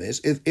second problem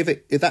is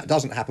if that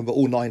doesn't happen, but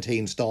all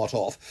 19 start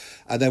off,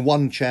 and then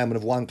one chairman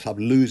of one club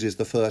loses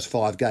the first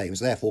 5 games,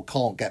 therefore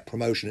can't get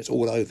promotion, it's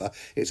all over,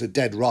 it's a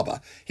dead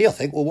rubber, he'll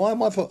think, well, why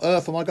am I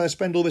going to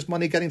spend all this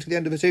money getting to the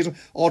end of the season?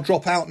 I'll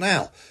drop out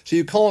now. So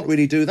you can't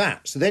really do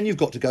that. So then you've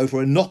got to go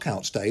for a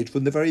knockout stage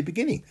from the very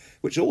beginning,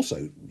 which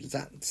also, does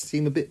that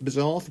seem a bit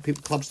bizarre for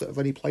clubs that have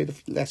only played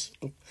less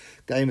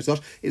games?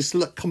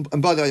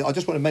 And by the way, I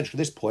just want to mention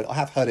this point. I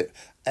have heard it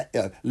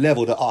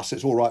levelled at us.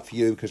 It's all right for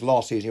you because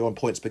last season you're on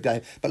points per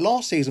game. But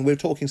last season we were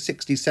talking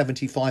 60,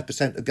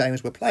 75% of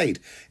games were played.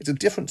 It's a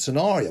different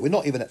scenario. We're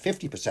not even at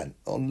 50%.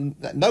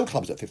 No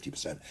club's at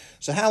 50%.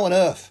 So how on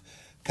earth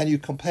can you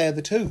compare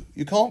the two?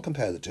 You can't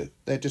compare the two.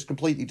 They're just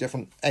completely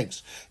different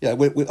eggs. And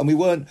we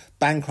weren't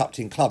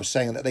bankrupting clubs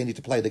saying that they need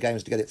to play the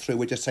games to get it through.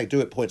 We just say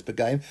do it points per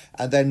game,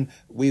 and then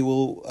we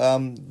will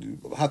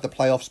have the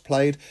playoffs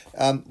played,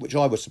 which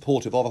I was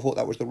supportive of. I thought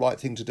that was the right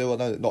thing to do. I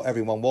know that not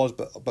everyone was,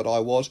 but I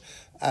was,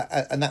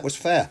 and that was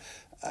fair.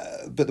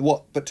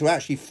 But to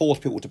actually force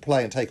people to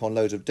play and take on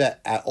loads of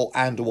debt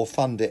or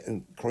fund it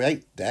and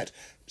create debt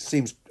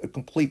seems a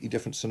completely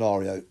different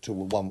scenario to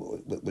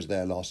one that was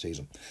there last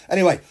season.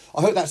 Anyway,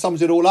 I hope that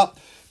sums it all up.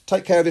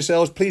 Take care of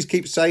yourselves. Please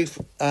keep safe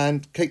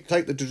and take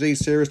the disease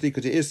seriously,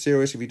 because it is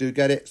serious if you do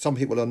get it. Some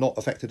people are not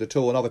affected at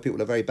all and other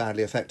people are very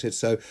badly affected.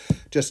 So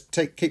just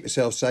keep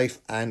yourselves safe,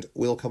 and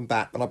we'll come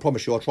back. And I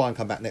promise you I'll try and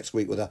come back next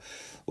week with an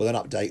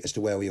update as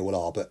to where we all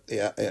are. But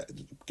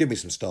give me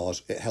some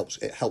stars. It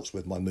helps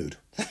with my mood.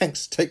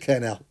 Thanks. Take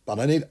care now.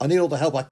 And I need all the help I